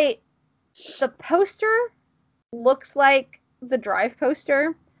will say the poster looks like the Drive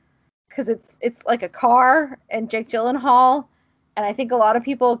poster because it's like a car and Jake Gyllenhaal. And I think a lot of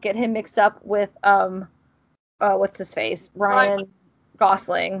people get him mixed up with, what's his face? Ryan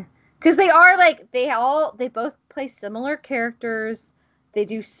Gosling. Because they are like, they both play similar characters. They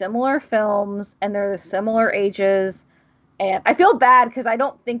do similar films and they're the similar ages. And I feel bad because I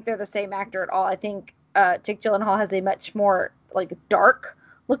don't think they're the same actor at all. I think Jake Gyllenhaal has a much more like dark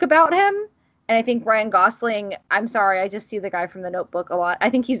look about him. And I think Ryan Gosling, I'm sorry, I just see the guy from The Notebook a lot. I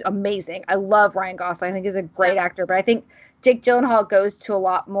think he's amazing. I love Ryan Gosling. I think he's a great actor. But I think Jake Gyllenhaal goes to a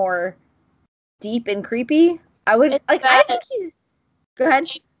lot more deep and creepy. I think he's... Go ahead.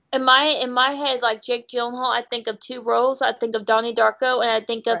 In my head, like Jake Gyllenhaal, I think of two roles. I think of Donnie Darko, and I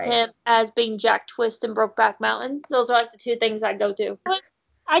think of him as being Jack Twist in Brokeback Mountain. Those are like the two things I go to.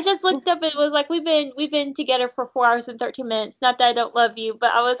 I just looked up. It was like we've been together for 4 hours and 13 minutes. Not that I don't love you,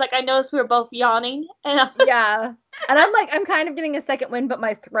 but I was like, I noticed we were both yawning, and yeah. And I'm like, I'm kind of getting a second wind, but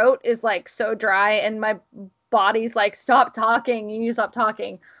my throat is like so dry, and my body's like, stop talking. You need to stop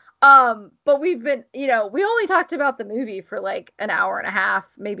talking. But we've been, we only talked about the movie for like an hour and a half,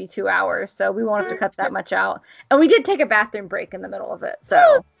 maybe 2 hours, so we won't have to cut that much out. And we did take a bathroom break in the middle of it,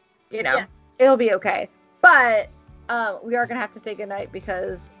 so it'll be okay. But we are gonna have to say goodnight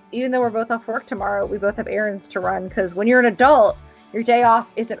because even though we're both off work tomorrow, we both have errands to run. Because when you're an adult, your day off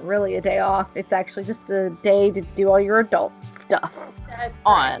isn't really a day off; it's actually just a day to do all your adult stuff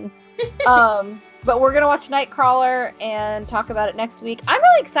on. But we're gonna watch Nightcrawler and talk about it next week. I'm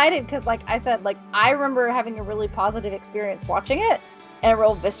really excited because, like I said, I remember having a really positive experience watching it, and a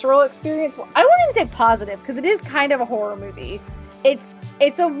real visceral experience. I wouldn't even say positive because it is kind of a horror movie.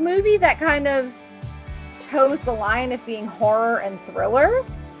 It's a movie that kind of toes the line of being horror and thriller.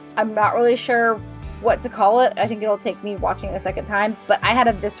 I'm not really sure what to call it. I think it'll take me watching it a second time, but I had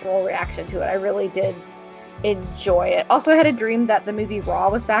a visceral reaction to it. I really did enjoy it. Also, I had a dream that the movie Raw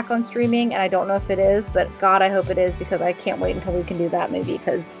was back on streaming, and I don't know if it is, but God, I hope it is because I can't wait until we can do that movie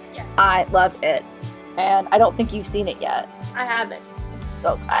because I loved it. And I don't think you've seen it yet. I haven't. It's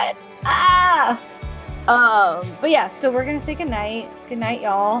so good. But yeah, so we're gonna say goodnight. Good night,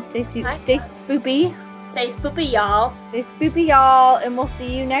 y'all. Stay spoopy. Stay spoopy, y'all. Stay spoopy, y'all, and we'll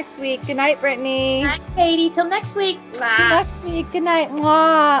see you next week. Good night, Brittany. Good night, Katie. Till next week. Bye. Till next week. Good night.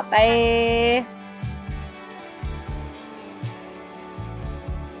 Mwah. Bye.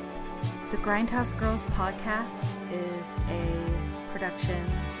 The Grindhouse Girls podcast is a production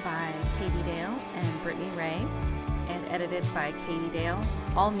by Katie Dale and Brittany Ray and edited by Katie Dale.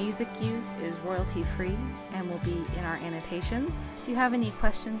 All music used is royalty free and will be in our annotations. If you have any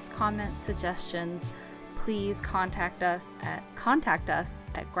questions, comments, suggestions, please contact us at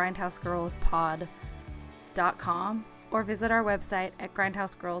grindhousegirlspod.com or visit our website at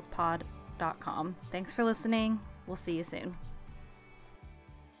grindhousegirlspod.com. Thanks for listening. We'll see you soon.